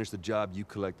 You finish the job, you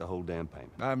collect the whole damn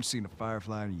payment. I haven't seen a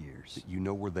Firefly in years. You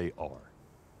know where they are.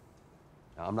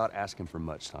 Now, I'm not asking for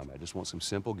much, Tommy. I just want some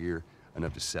simple gear,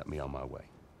 enough to set me on my way.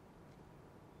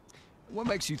 What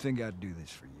makes you think I'd do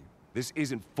this for you? This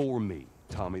isn't for me,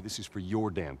 Tommy. This is for your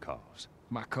damn cause.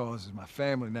 My cause is my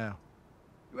family now.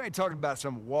 You ain't talking about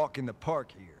some walk in the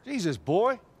park here. Jesus,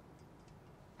 boy.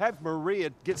 Have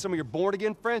Maria get some of your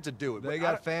born-again friends to do it. They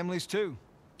got families, too.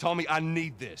 Tommy, I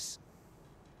need this.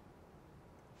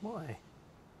 Why?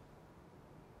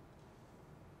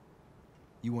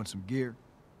 You want some gear?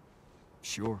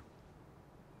 Sure.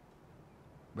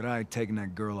 But I ain't taking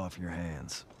that girl off your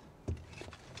hands.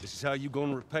 This is how you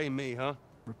gonna repay me, huh?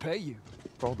 Repay you?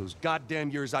 For all those goddamn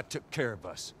years I took care of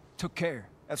us. Took care?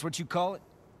 That's what you call it?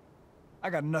 I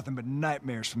got nothing but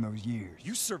nightmares from those years.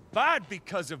 You survived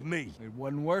because of me. It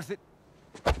wasn't worth it.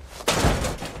 I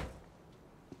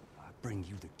bring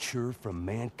you the cure from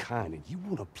mankind, and you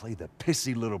wanna play the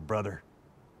pissy little brother.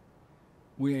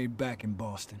 We ain't back in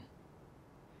Boston.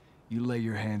 You lay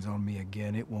your hands on me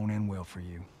again, it won't end well for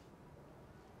you.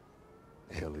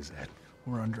 The hell is that?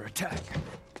 We're under attack.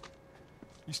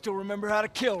 You still remember how to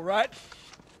kill, right?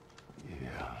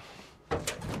 Yeah.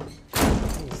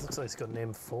 This looks like he's got an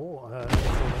M4.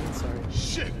 M4, sorry.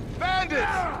 Shit!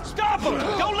 Bandits! Stop them!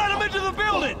 Don't let them into the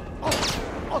building!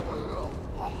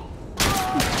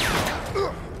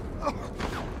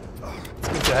 It's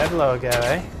good to have lower go,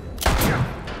 eh?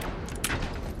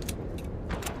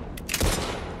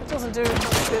 It doesn't do much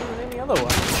better than any other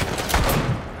one.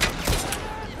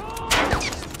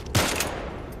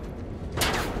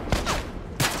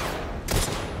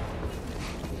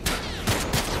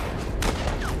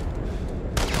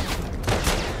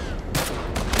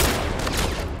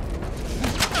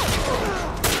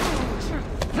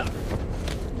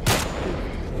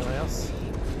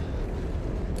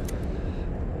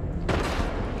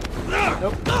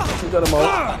 Got them all.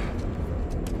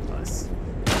 Nice.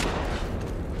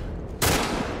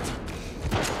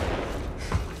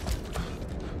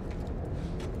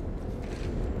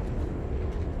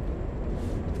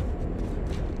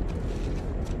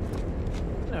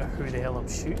 I don't know who the hell I'm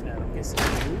shooting at, I'm guessing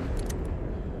you.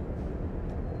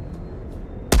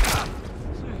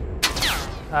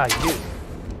 Ah, you.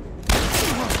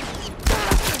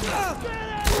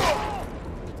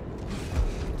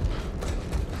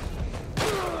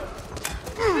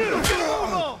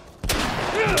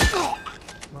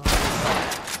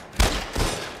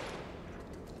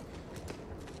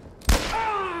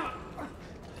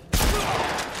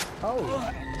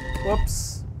 Oh,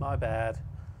 whoops, my bad.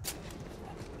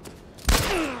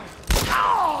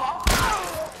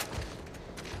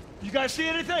 You guys see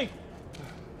anything?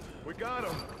 We got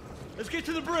him. Let's get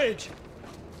to the bridge.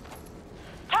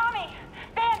 Tommy!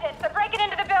 Bandits! They're breaking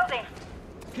into the building!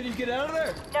 Can you get out of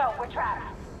there? No, we're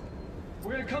trapped.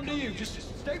 We're gonna come to you. Just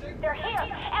stay there. They're here!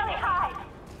 Ellie, hide!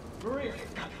 Maria,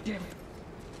 God damn it.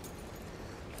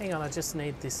 Hang on, I just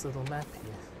need this little map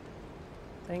here.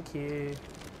 Thank you.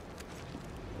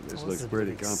 This Oh, looks a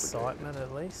pretty bit of complicated. excitement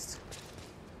at least.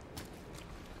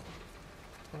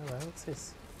 Hello, what's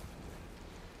this?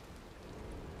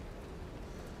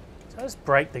 Did I just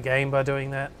break the game by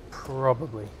doing that?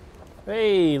 Probably.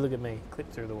 Hey, look at me.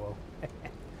 Clip through the wall.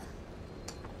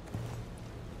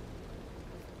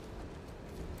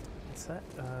 What's that?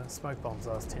 Smoke bombs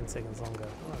last 10 seconds longer.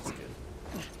 Oh, that's good.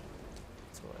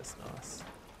 That's always nice.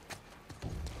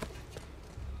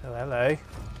 Oh, hello.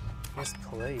 Yes,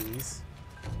 please.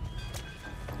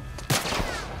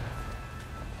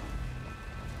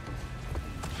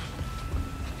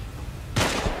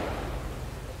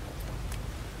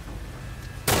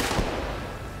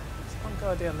 Is one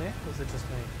guy down there, or is it just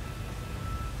me?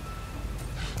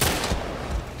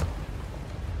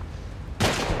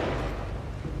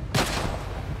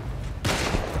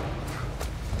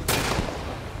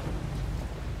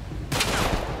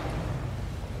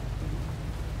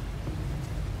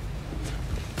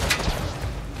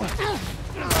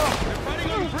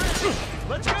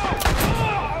 Let's go!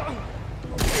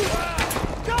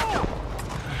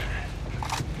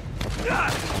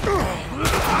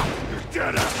 You're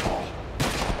dead, asshole.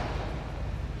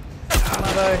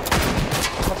 Mother.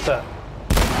 What the?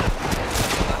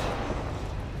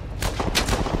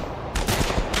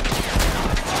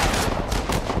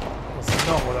 This is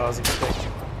not what I was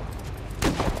expecting.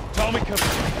 Tommy, come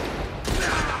here.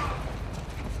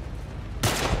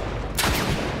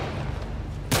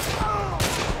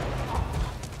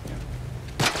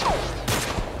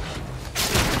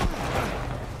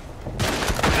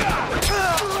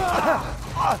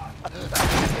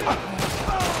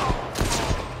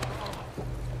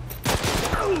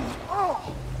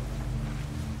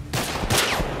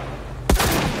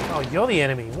 Oh, you're the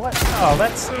enemy. What? Oh,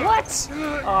 that's... What?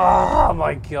 Oh,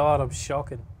 my God. I'm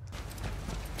shocking.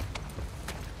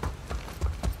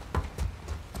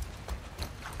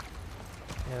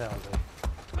 Yeah, that'll do.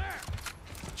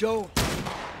 Joe,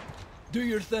 do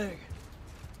your thing.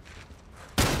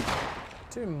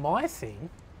 Do my thing?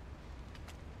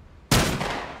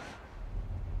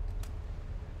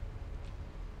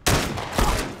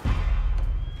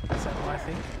 Is that my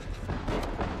thing?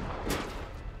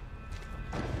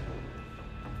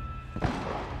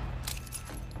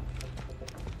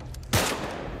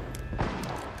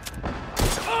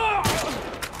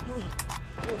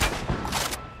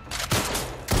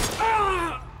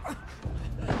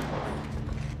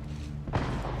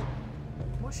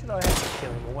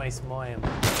 nice, Mayim.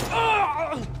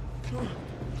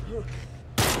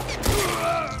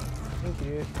 Thank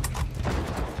you.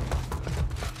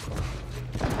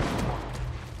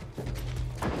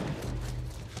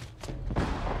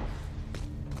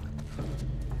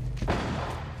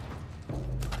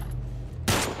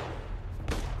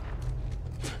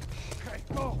 Hey,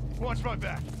 oh, watch my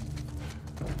back.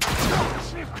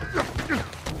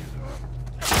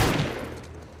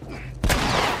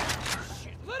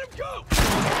 Let him go!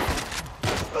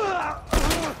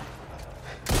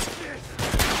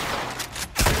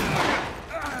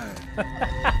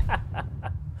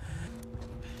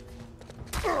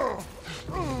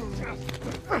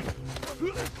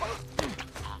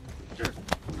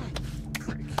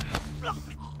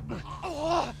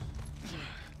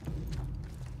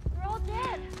 We're all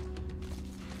dead.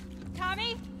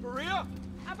 Tommy? Maria?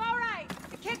 I'm all right.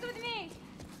 The kid's with me.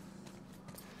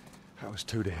 I was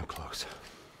too damn close.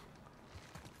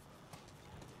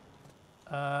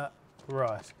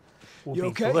 Right. We'll You be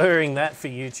okay? blurring that for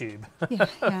YouTube. Yeah,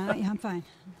 I'm fine.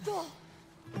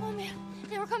 Oh man,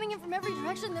 they were coming in from every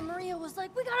direction. Then Maria was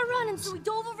like, "We gotta run!" And so we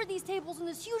dove over these tables, and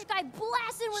this huge guy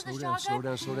blasted with a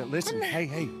shotgun. Slow down. Listen,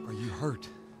 hey, are you hurt?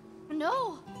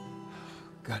 No.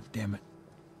 God damn it.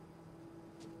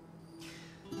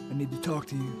 I need to talk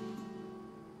to you.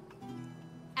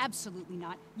 Absolutely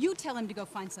not. You tell him to go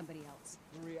find somebody else.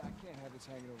 Maria, I can't have this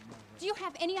hanging over my head. Do you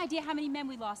have any idea how many men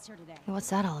we lost here today? What's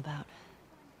that all about?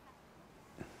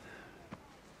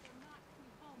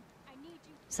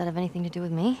 Does that have anything to do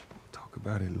with me? Talk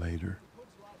about it later.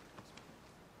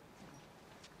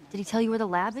 Did he tell you where the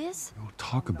lab is? We'll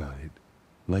talk about it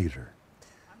later.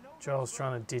 Joel's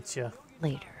trying to ditch you.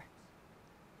 Later.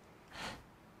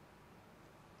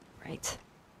 Right.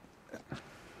 It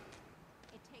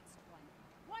takes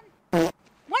one,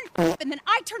 and then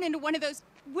I turn into one of those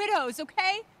widows,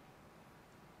 okay?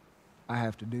 I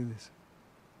have to do this.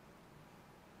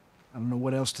 I don't know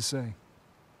what else to say.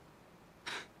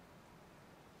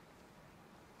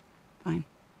 Fine.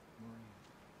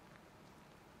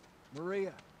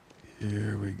 Maria.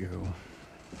 Here we go.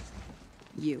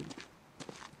 You.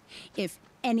 If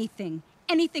anything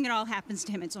at all happens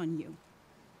to him, it's on you.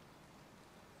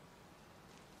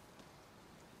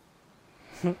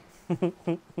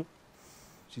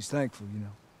 She's thankful, you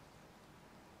know.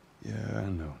 Yeah, I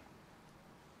know.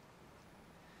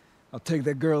 I'll take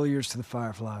that girl of yours to the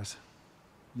Fireflies.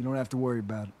 You don't have to worry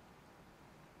about it.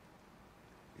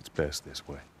 It's best this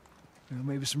way. Well,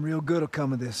 maybe some real good will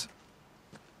come of this.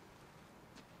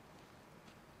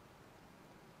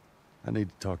 I need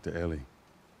to talk to Ellie.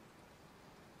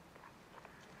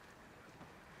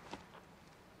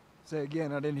 Say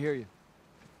again, I didn't hear you.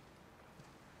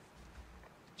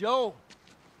 Joel!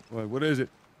 What is it?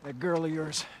 That girl of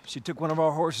yours. She took one of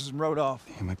our horses and rode off.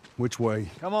 Damn it. Which way?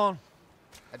 Come on.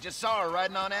 I just saw her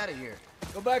riding on out of here.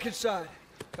 Go back inside.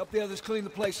 Help the others clean the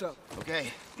place up.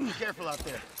 Okay, be careful out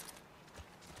there.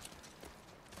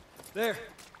 There.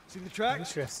 See the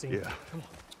tracks? Interesting. Yeah. Come on.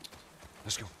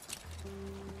 Let's go.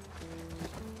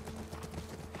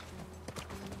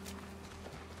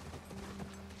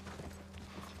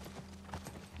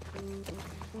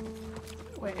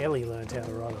 Where Ellie learned how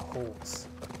to ride a horse.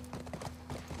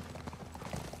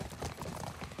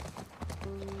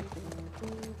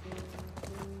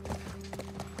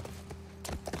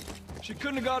 She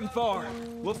couldn't have gotten far.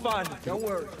 We'll find her. Don't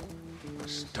worry.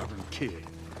 Stubborn kid.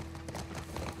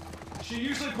 She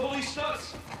usually pull these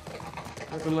stunts.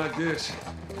 Nothing like this.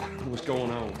 What's going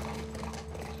on?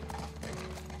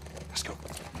 Let's go.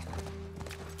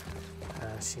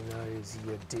 She knows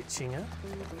you're ditching her.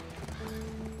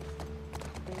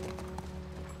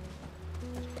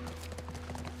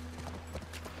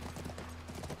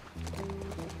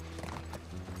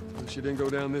 She didn't go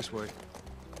down this way.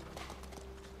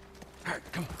 All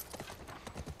right, come on.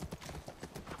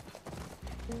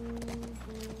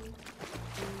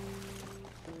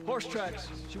 Horse tracks.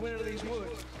 She went into these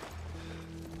woods.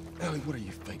 Ellie, what are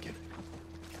you thinking?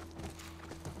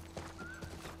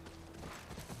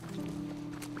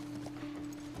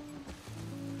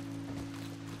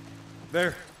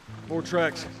 There. More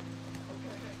tracks.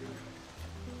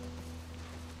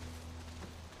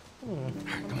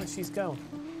 Where she's going.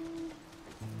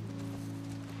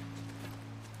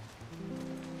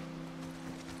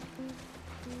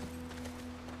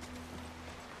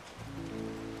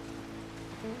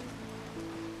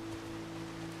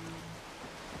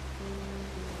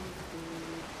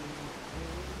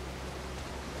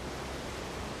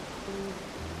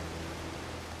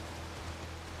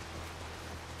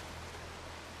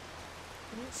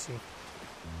 Where is she?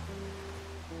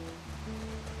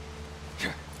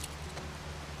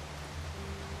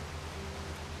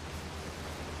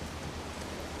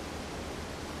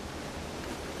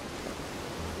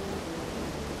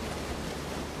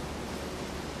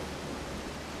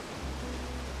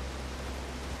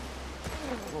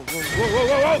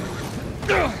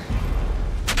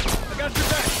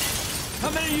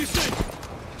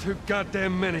 Too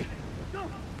goddamn many.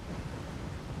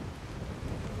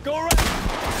 Go right.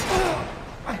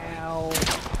 Ow.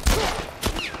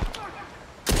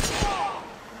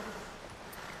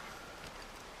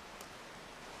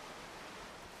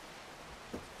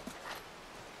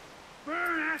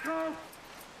 Burn, asshole!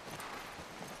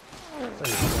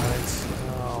 Please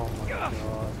don't. Oh my god.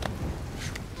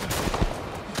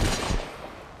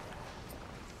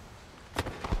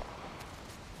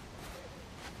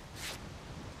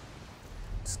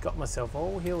 Just got myself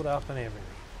all healed up and everything.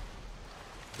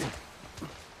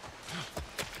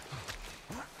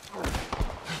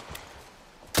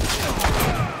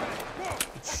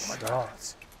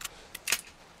 Shot.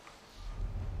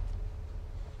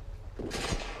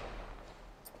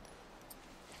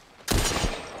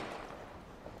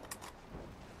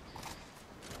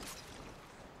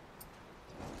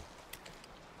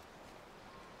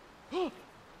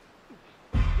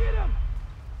 Get him!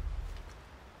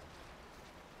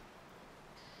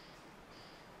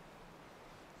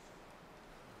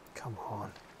 Come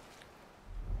on.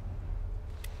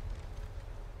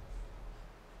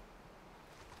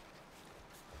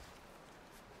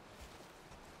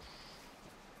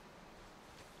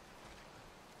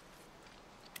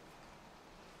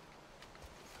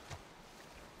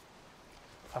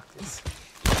 Fuck this.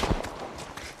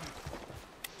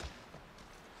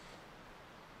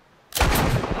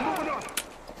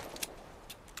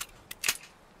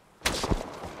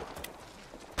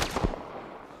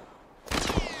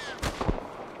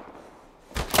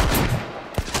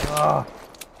 Oh,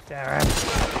 damn.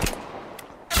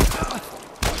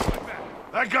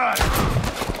 I got it!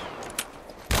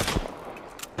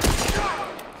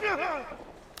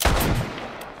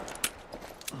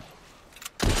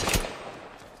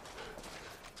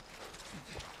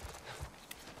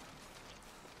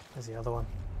 There's the other one.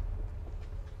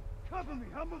 Cover me,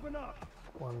 I'm moving up.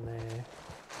 One there.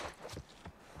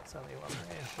 There's only one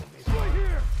there. Should be Right fine.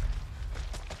 here!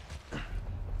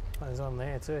 Oh, there's one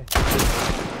there too.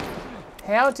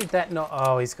 How did that not?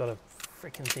 Oh, he's got a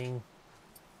freaking thing.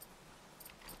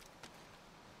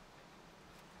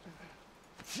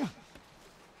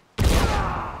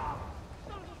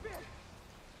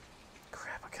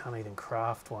 Crap, I can't even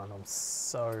craft one. I'm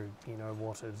so, you know,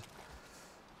 watered.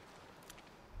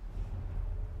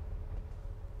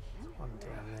 One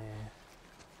down there.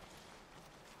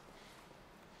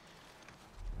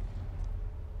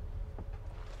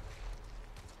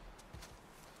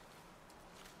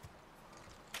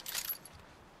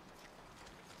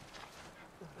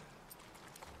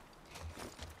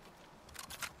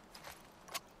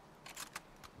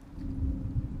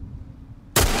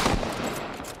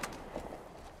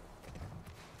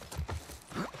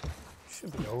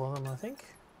 Should be all of them, I think.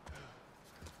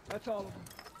 That's all of them.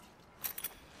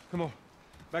 Come on,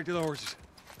 back to the horses.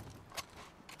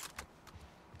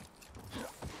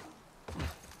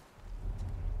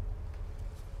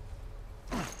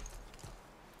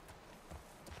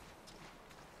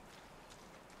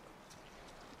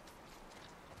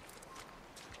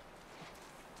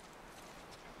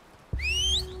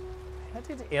 How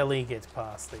did Ellie get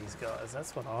past these guys?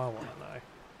 That's what I want to know.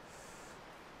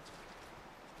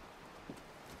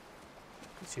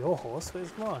 It's your horse,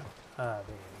 where's mine? Ah,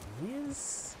 there he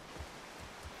is.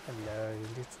 Hello,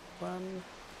 little one.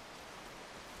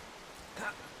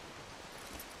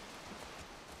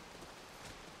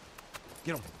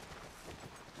 Get him.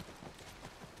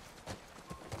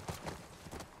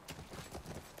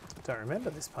 Don't remember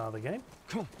this part of the game.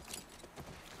 Come on.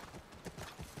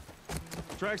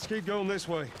 Tracks keep going this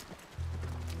way.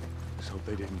 Let's hope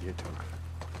they didn't get to her.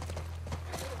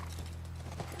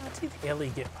 How did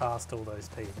Ellie get past all those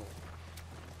people?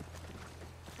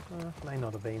 May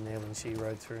not have been there when she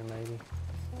rode through, maybe.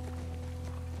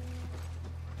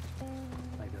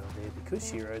 Maybe they were there because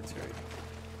she rode through.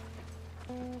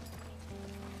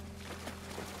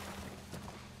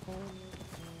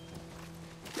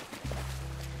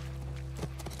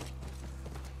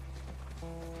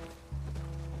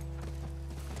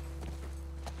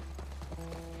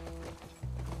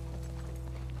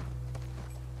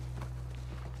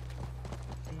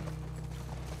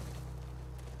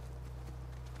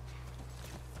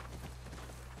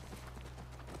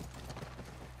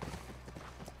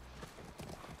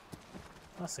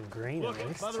 Nice and green Look, at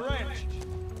least. by the ranch.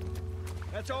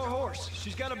 That's our horse.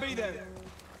 She's got to be there.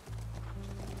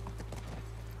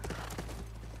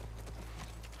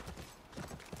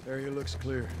 Area looks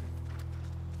clear.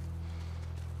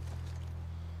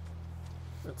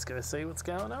 Let's go see what's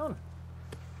going on.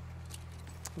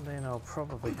 Then I'll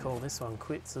probably call this one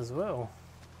quits as well.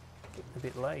 Getting a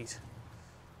bit late.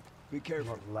 Be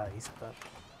careful. Not late, but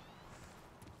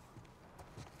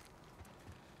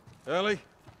Ellie?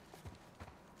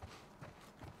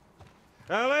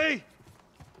 Ellie?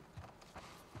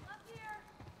 Up here.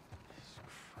 Jesus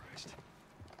Christ.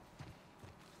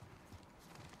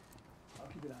 I'll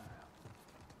keep an eye out.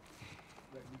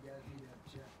 Reckon you guys need to have a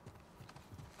chat.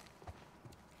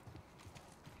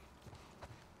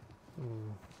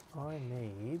 I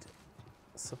need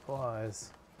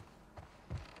supplies.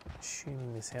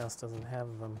 Assuming this house doesn't have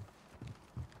them.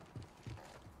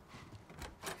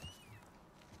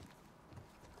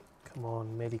 Come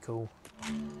on, medical.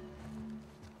 No,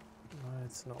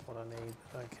 it's not what I need,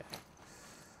 but okay.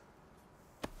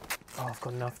 Oh, I've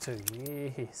got enough too,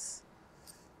 yes.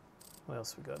 What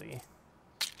else we got here?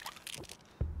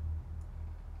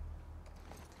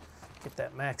 Get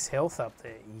that max health up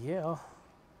there, yeah.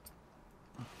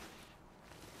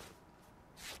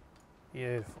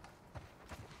 Beautiful.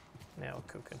 Now we're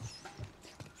cooking.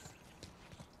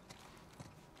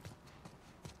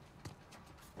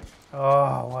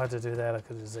 Oh, why'd I do that? I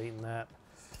could have just eaten that.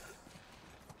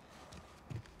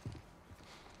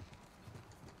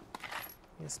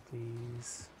 Yes,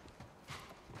 please.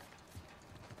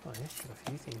 Oh yeah, got a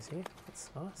few things here. That's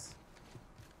nice.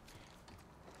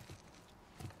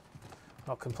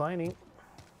 Not complaining.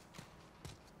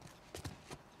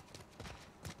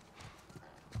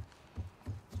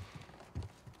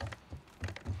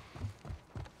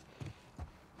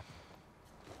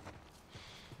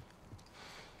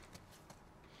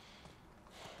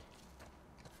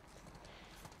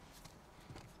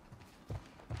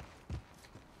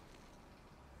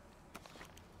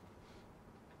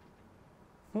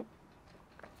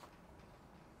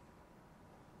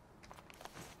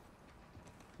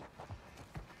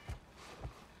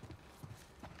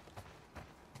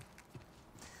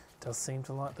 Does seem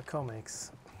to like the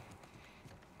comics.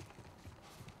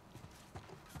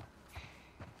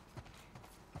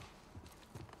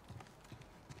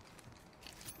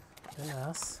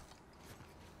 Yes.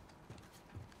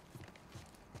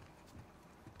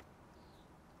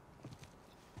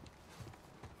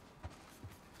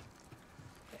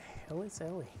 The hell is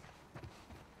Ellie?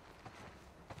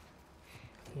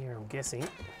 Here, I'm guessing.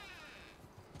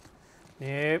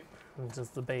 Nope,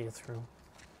 just the bathroom.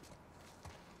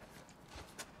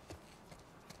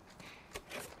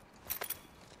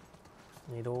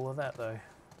 Need all of that though.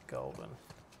 Golden.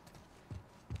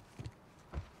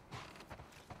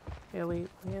 Ellie,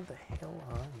 where the hell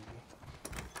are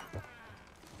you?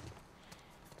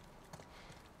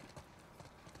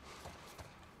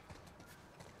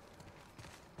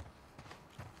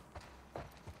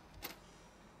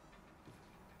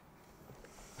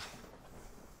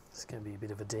 It's gonna be a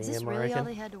bit of a DM, Is this I really reckon. all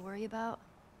they had to worry about?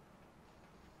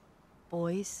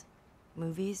 Boys,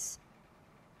 movies,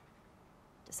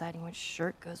 deciding which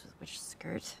shirt goes with which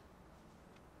skirt.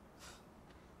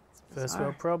 First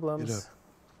world problems. Get up.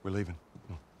 We're leaving.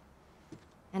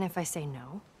 And if I say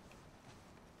no?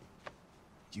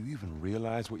 Do you even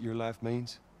realize what your life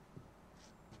means?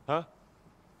 Huh?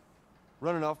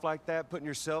 Running off like that, putting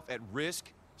yourself at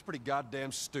risk? It's pretty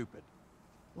goddamn stupid.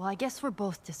 Well, I guess we're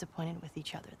both disappointed with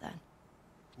each other then.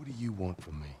 What do you want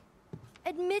from me?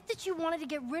 Admit that you wanted to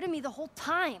get rid of me the whole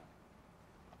time.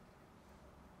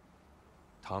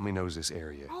 Tommy knows this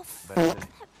area. Oh, better than...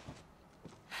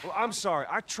 Well, I'm sorry.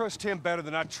 I trust him better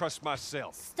than I trust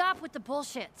myself. Stop with the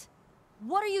bullshit.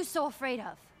 What are you so afraid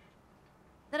of?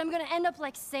 That I'm gonna end up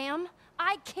like Sam?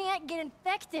 I can't get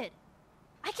infected.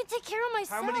 I can take care of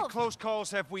myself. How many close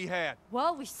calls have we had?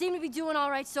 Well, we seem to be doing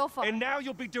all right so far. And now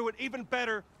you'll be doing even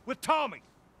better with Tommy.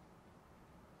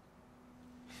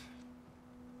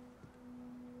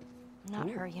 Not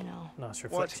her, you know. Nice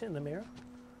reflection in the mirror.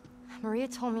 Maria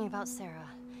told me about Sarah.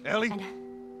 Ellie? And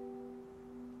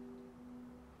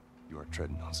You are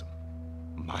treading on some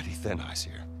mighty thin ice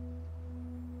here.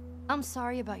 I'm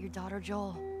sorry about your daughter,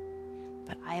 Joel.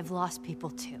 But I have lost people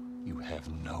too. You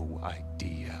have no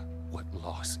idea what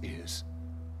loss is.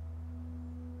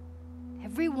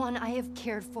 Everyone I have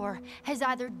cared for has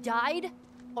either died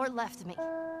or left me.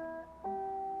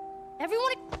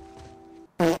 Everyone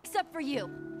except for you.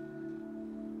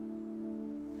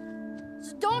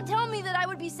 So don't tell me that I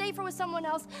would be safer with someone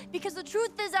else, because the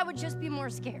truth is I would just be more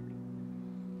scared.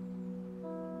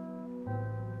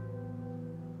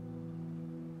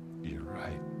 You're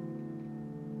right.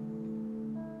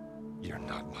 You're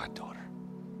not my daughter.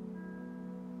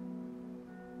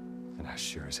 And I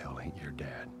sure as hell ain't your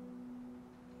dad.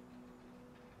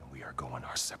 And we are going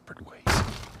our separate ways.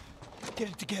 Get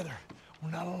it together. We're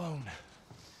not alone.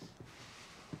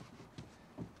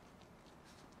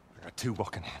 There are two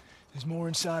walking in. There's more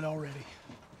inside already.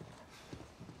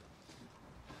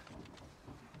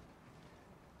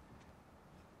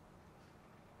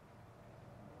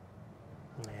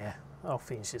 I'll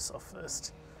finish this off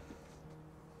first.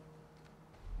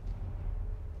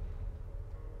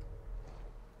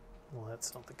 Well,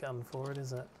 that's not the gun for it,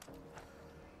 is it?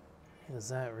 Is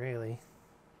that really?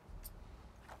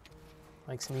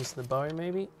 Make some use of the bow,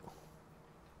 maybe?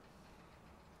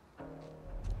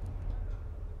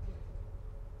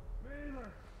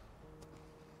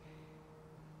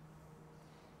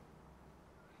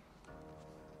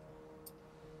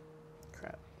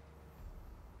 Crap.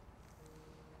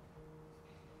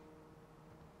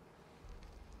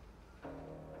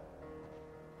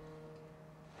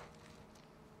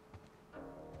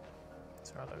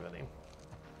 That's right, I got him.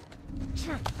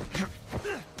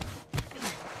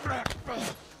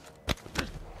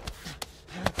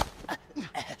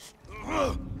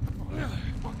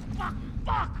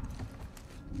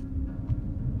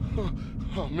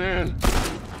 Oh, man.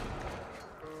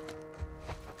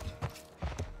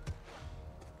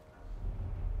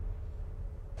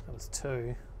 That was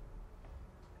two.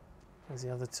 Where's the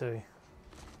other two?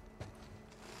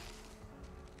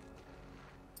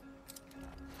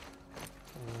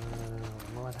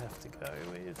 I might have to go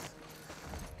with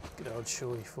good old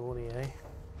Shorty 40, eh?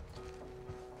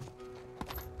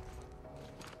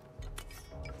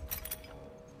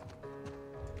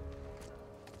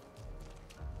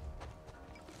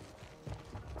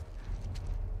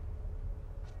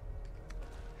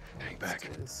 Hang back.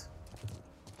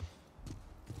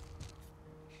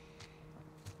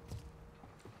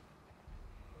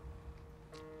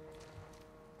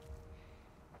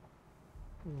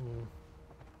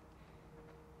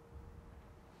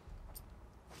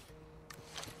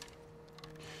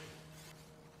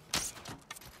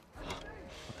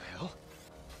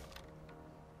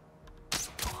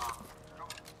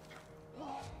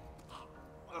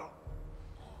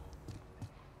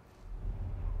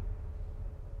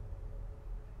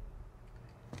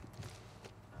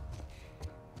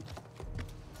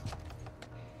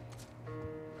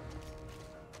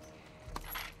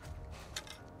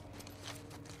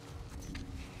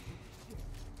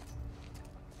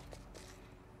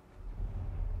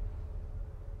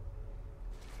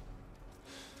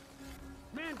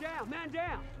 Man down, man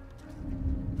down!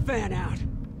 Fan out!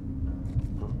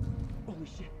 Holy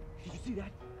shit, did you see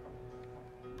that?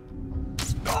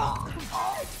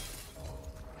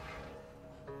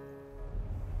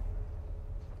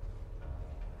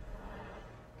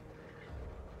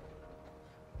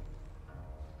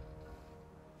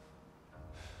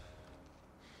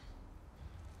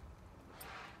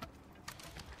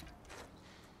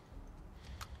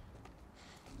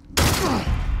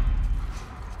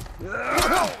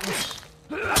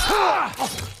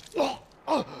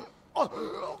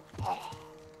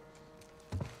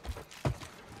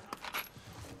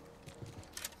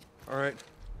 All right.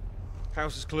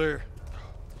 House is clear.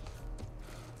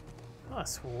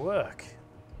 Nice work.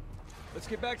 Let's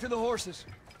get back to the horses.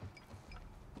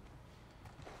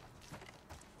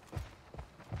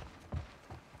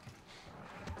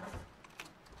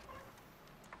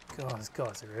 God, these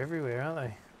guys are everywhere, aren't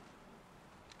they?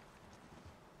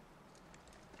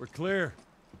 We're clear.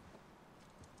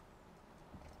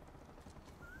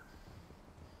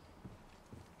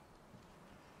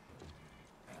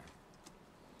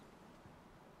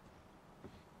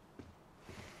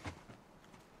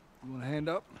 You want a hand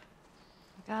up?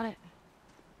 I got it.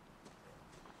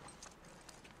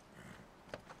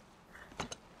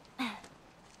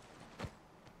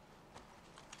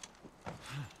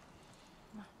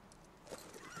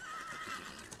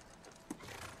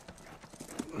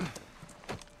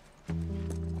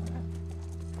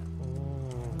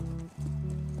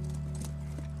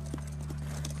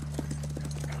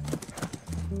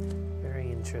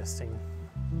 Very interesting.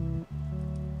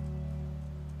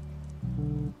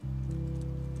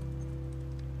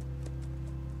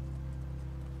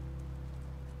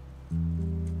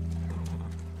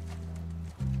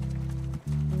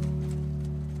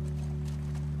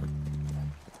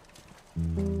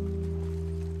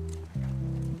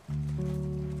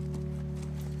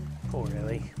 Poor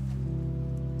Ellie.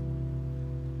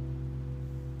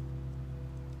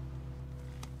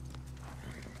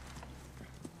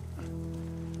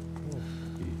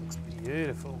 Looks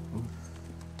beautiful.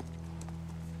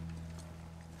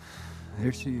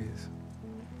 There she is.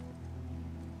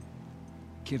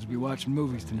 Kids will be watching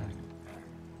movies tonight.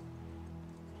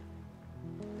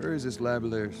 Where is this lab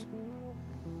of theirs?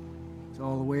 It's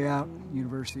all the way out,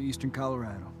 University of Eastern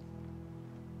Colorado.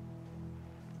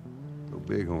 Go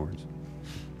Bighorns.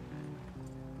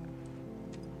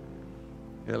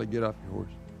 Ellie, get off your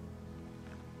horse.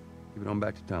 Give it on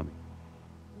back to Tommy.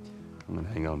 I'm gonna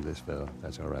hang on to this fella, if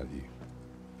that's all right with you.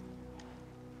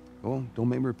 Go on, don't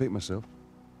make me repeat myself.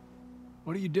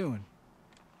 What are you doing?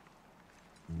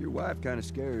 Your wife kind of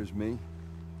scares me.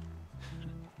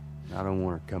 I don't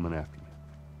want her coming after me.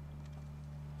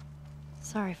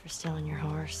 Sorry for stealing your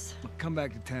horse. Well, come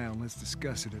back to town. Let's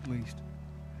discuss it at least.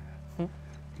 You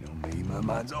know me, my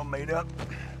mind's all made up.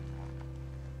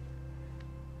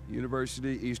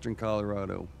 University, Eastern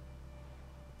Colorado.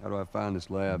 How do I find this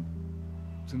lab?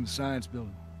 It's in the science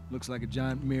building. Looks like a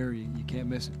giant mirror. You can't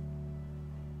miss it.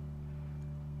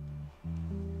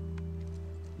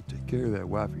 You take care of that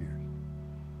wife of yours.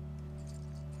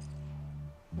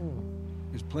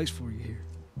 There's a place for you here.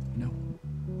 You know?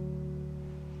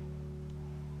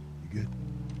 You good?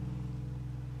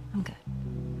 I'm good.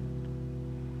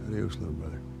 Adios, little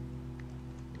brother.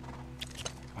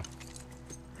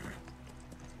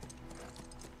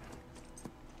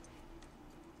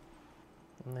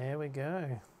 And there we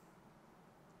go.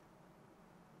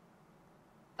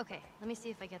 Okay, let me see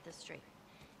if I get this straight.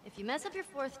 If you mess up your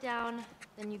fourth down,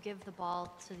 then you give the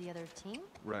ball to the other team?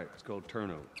 Right, it's called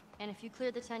turnover. And if you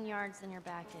clear the 10 yards, then you're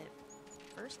back at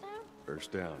first down?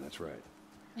 First down, that's right.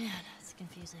 Man, it's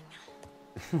confusing.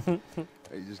 Hey,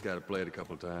 you just gotta play it a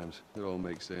couple times. It all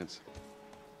makes sense.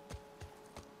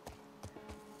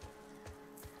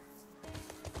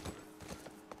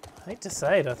 I hate to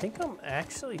say it, I think I'm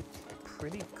actually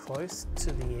pretty close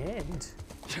to the end.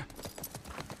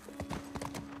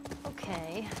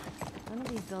 Okay, none of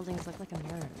these buildings look like a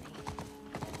mirror to me.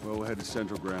 Well, we'll head to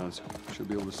Central Grounds. Should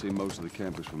be able to see most of the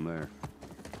campus from there.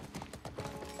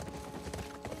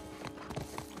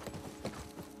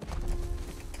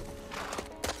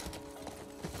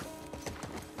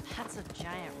 That's a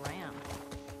giant ram.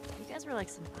 You guys were like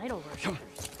some idol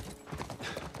worshippers.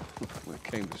 When it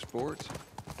came to sports?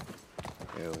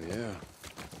 Hell yeah.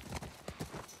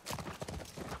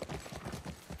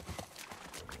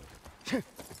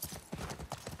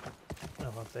 Oh,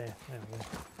 up there. There we go.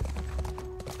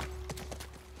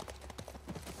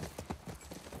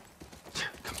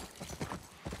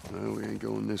 No, we ain't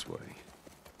going this way.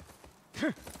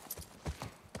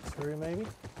 Through, maybe?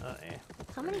 Oh, yeah.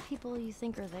 How many people do you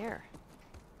think are there?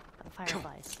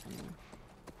 Fireflies, I mean.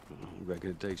 I reckon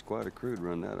it takes quite a crew to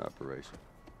run that operation.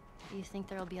 Do you think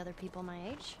there'll be other people my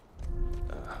age?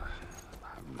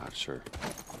 I'm not sure.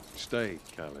 Stay,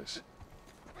 Callis.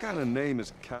 What kind of name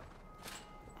is Cal...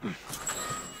 Oh,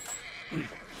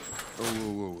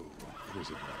 whoa. What is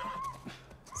it?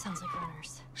 Sounds like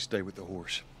runners. Stay with the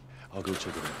horse. I'll go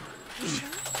check it out. You sure?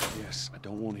 Yes, I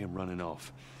don't want him running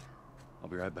off. I'll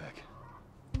be right back.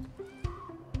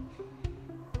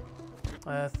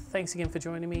 Thanks again for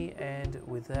joining me, and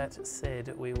with that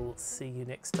said, we will see you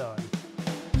next time.